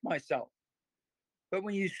protect myself. But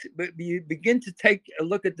when you begin to take a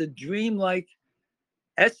look at the dreamlike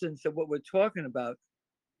essence of what we're talking about,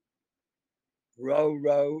 row,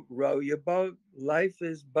 row, row your boat. Life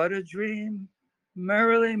is but a dream.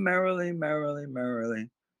 Merrily, merrily, merrily, merrily.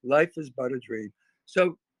 Life is but a dream.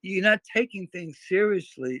 So you're not taking things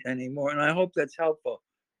seriously anymore. And I hope that's helpful.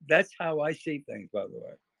 That's how I see things, by the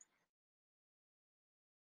way.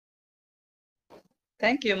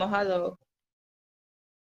 Thank you, mahalo.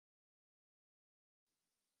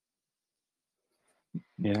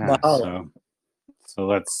 Yeah, Mahalo. so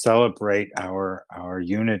let's celebrate our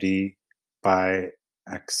unity by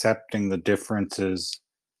accepting the differences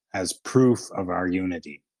as proof of our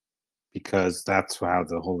unity, because that's how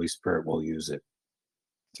the Holy Spirit will use it.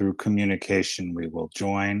 Through communication, we will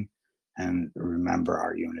join and remember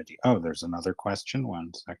our unity. Oh, there's another question.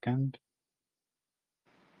 1 second.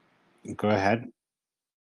 Go ahead.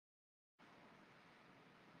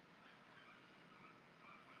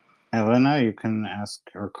 Elena, you can ask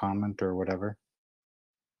or comment or whatever.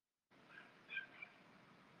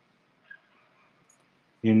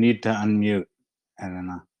 You need to unmute,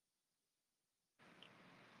 Elena.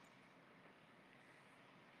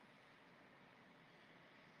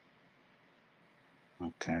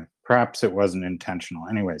 Okay, perhaps it wasn't intentional.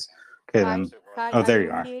 Anyways, okay Hi, then. hi. Oh, there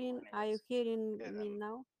you are. Are you hearing me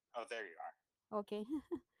now? Oh, there you are. Okay.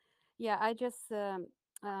 Yeah, I just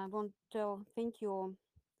want to thank you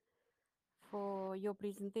for your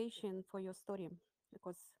presentation, for your story,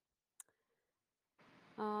 because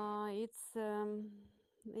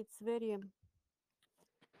it's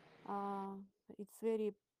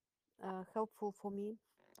very uh, helpful for me.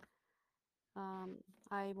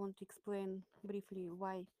 I want to explain briefly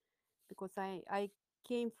why, because I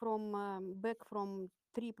came from back from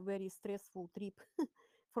trip, very stressful trip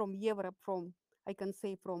from Europe, from I can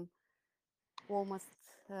say from almost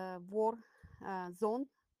war zone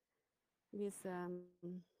with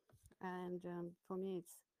for me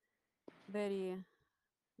it's very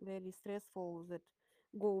very stressful that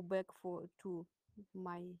go back for to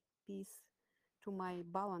my peace, to my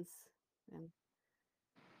balance, and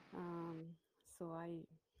so I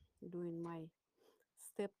doing my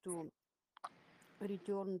step to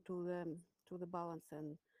return to the balance,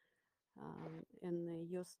 and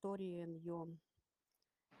your story and your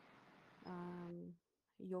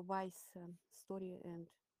wise story, and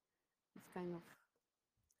it's kind of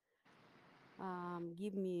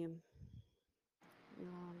give me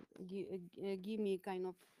give me kind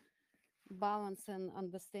of balance and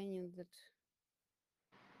understanding that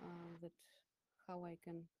how I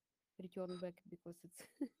can return back, because it's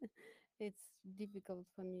it's difficult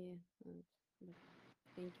for me. But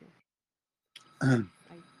thank you.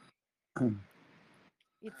 I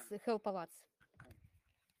it's help a lot.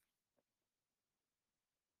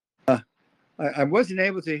 I wasn't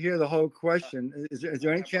able to hear the whole question. Is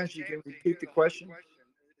there any chance you can repeat the question?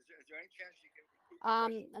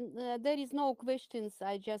 There is no questions.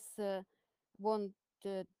 I just want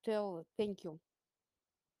to tell thank you.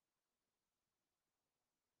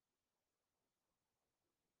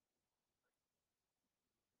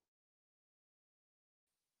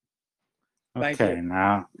 Thank Okay, you.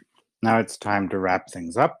 now it's time to wrap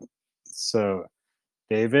things up. So,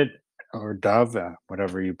 David or Dove,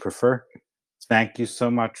 whatever you prefer, thank you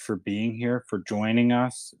so much for being here, for joining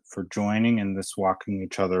us, for joining in this walking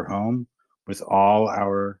each other home with all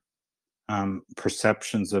our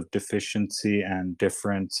perceptions of deficiency and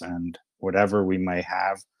difference and whatever we may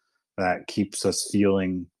have that keeps us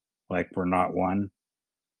feeling like we're not one.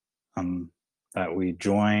 That we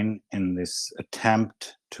join in this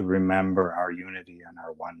attempt to remember our unity and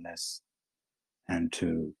our oneness and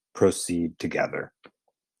to proceed together.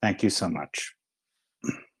 Thank you so much.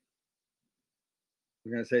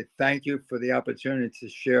 We're going to say thank you for the opportunity to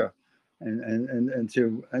share and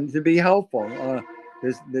to be helpful.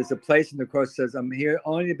 There's a place in the course that says, I'm here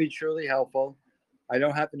only to be truly helpful. I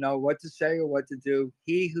don't have to know what to say or what to do.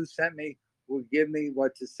 He who sent me will give me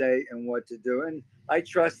what to say and what to do. And I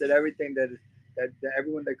trust that everything that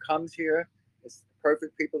everyone that comes here is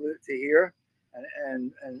perfect people to hear,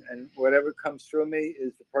 and whatever comes through me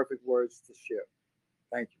is the perfect words to share.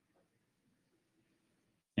 Thank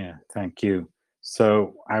you. Yeah, thank you.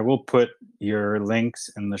 So I will put your links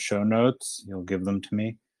in the show notes. You'll give them to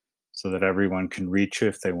me so that everyone can reach you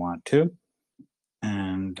if they want to.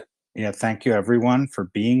 And yeah, thank you everyone for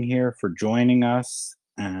being here, for joining us.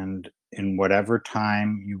 And in whatever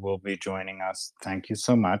time you will be joining us, thank you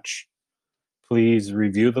so much. Please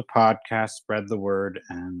review the podcast, spread the word,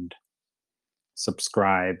 and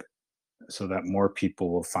subscribe so that more people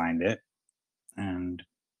will find it. And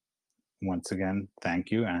once again, thank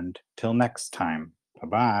you. And till next time, bye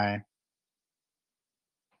bye.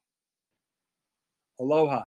 Aloha.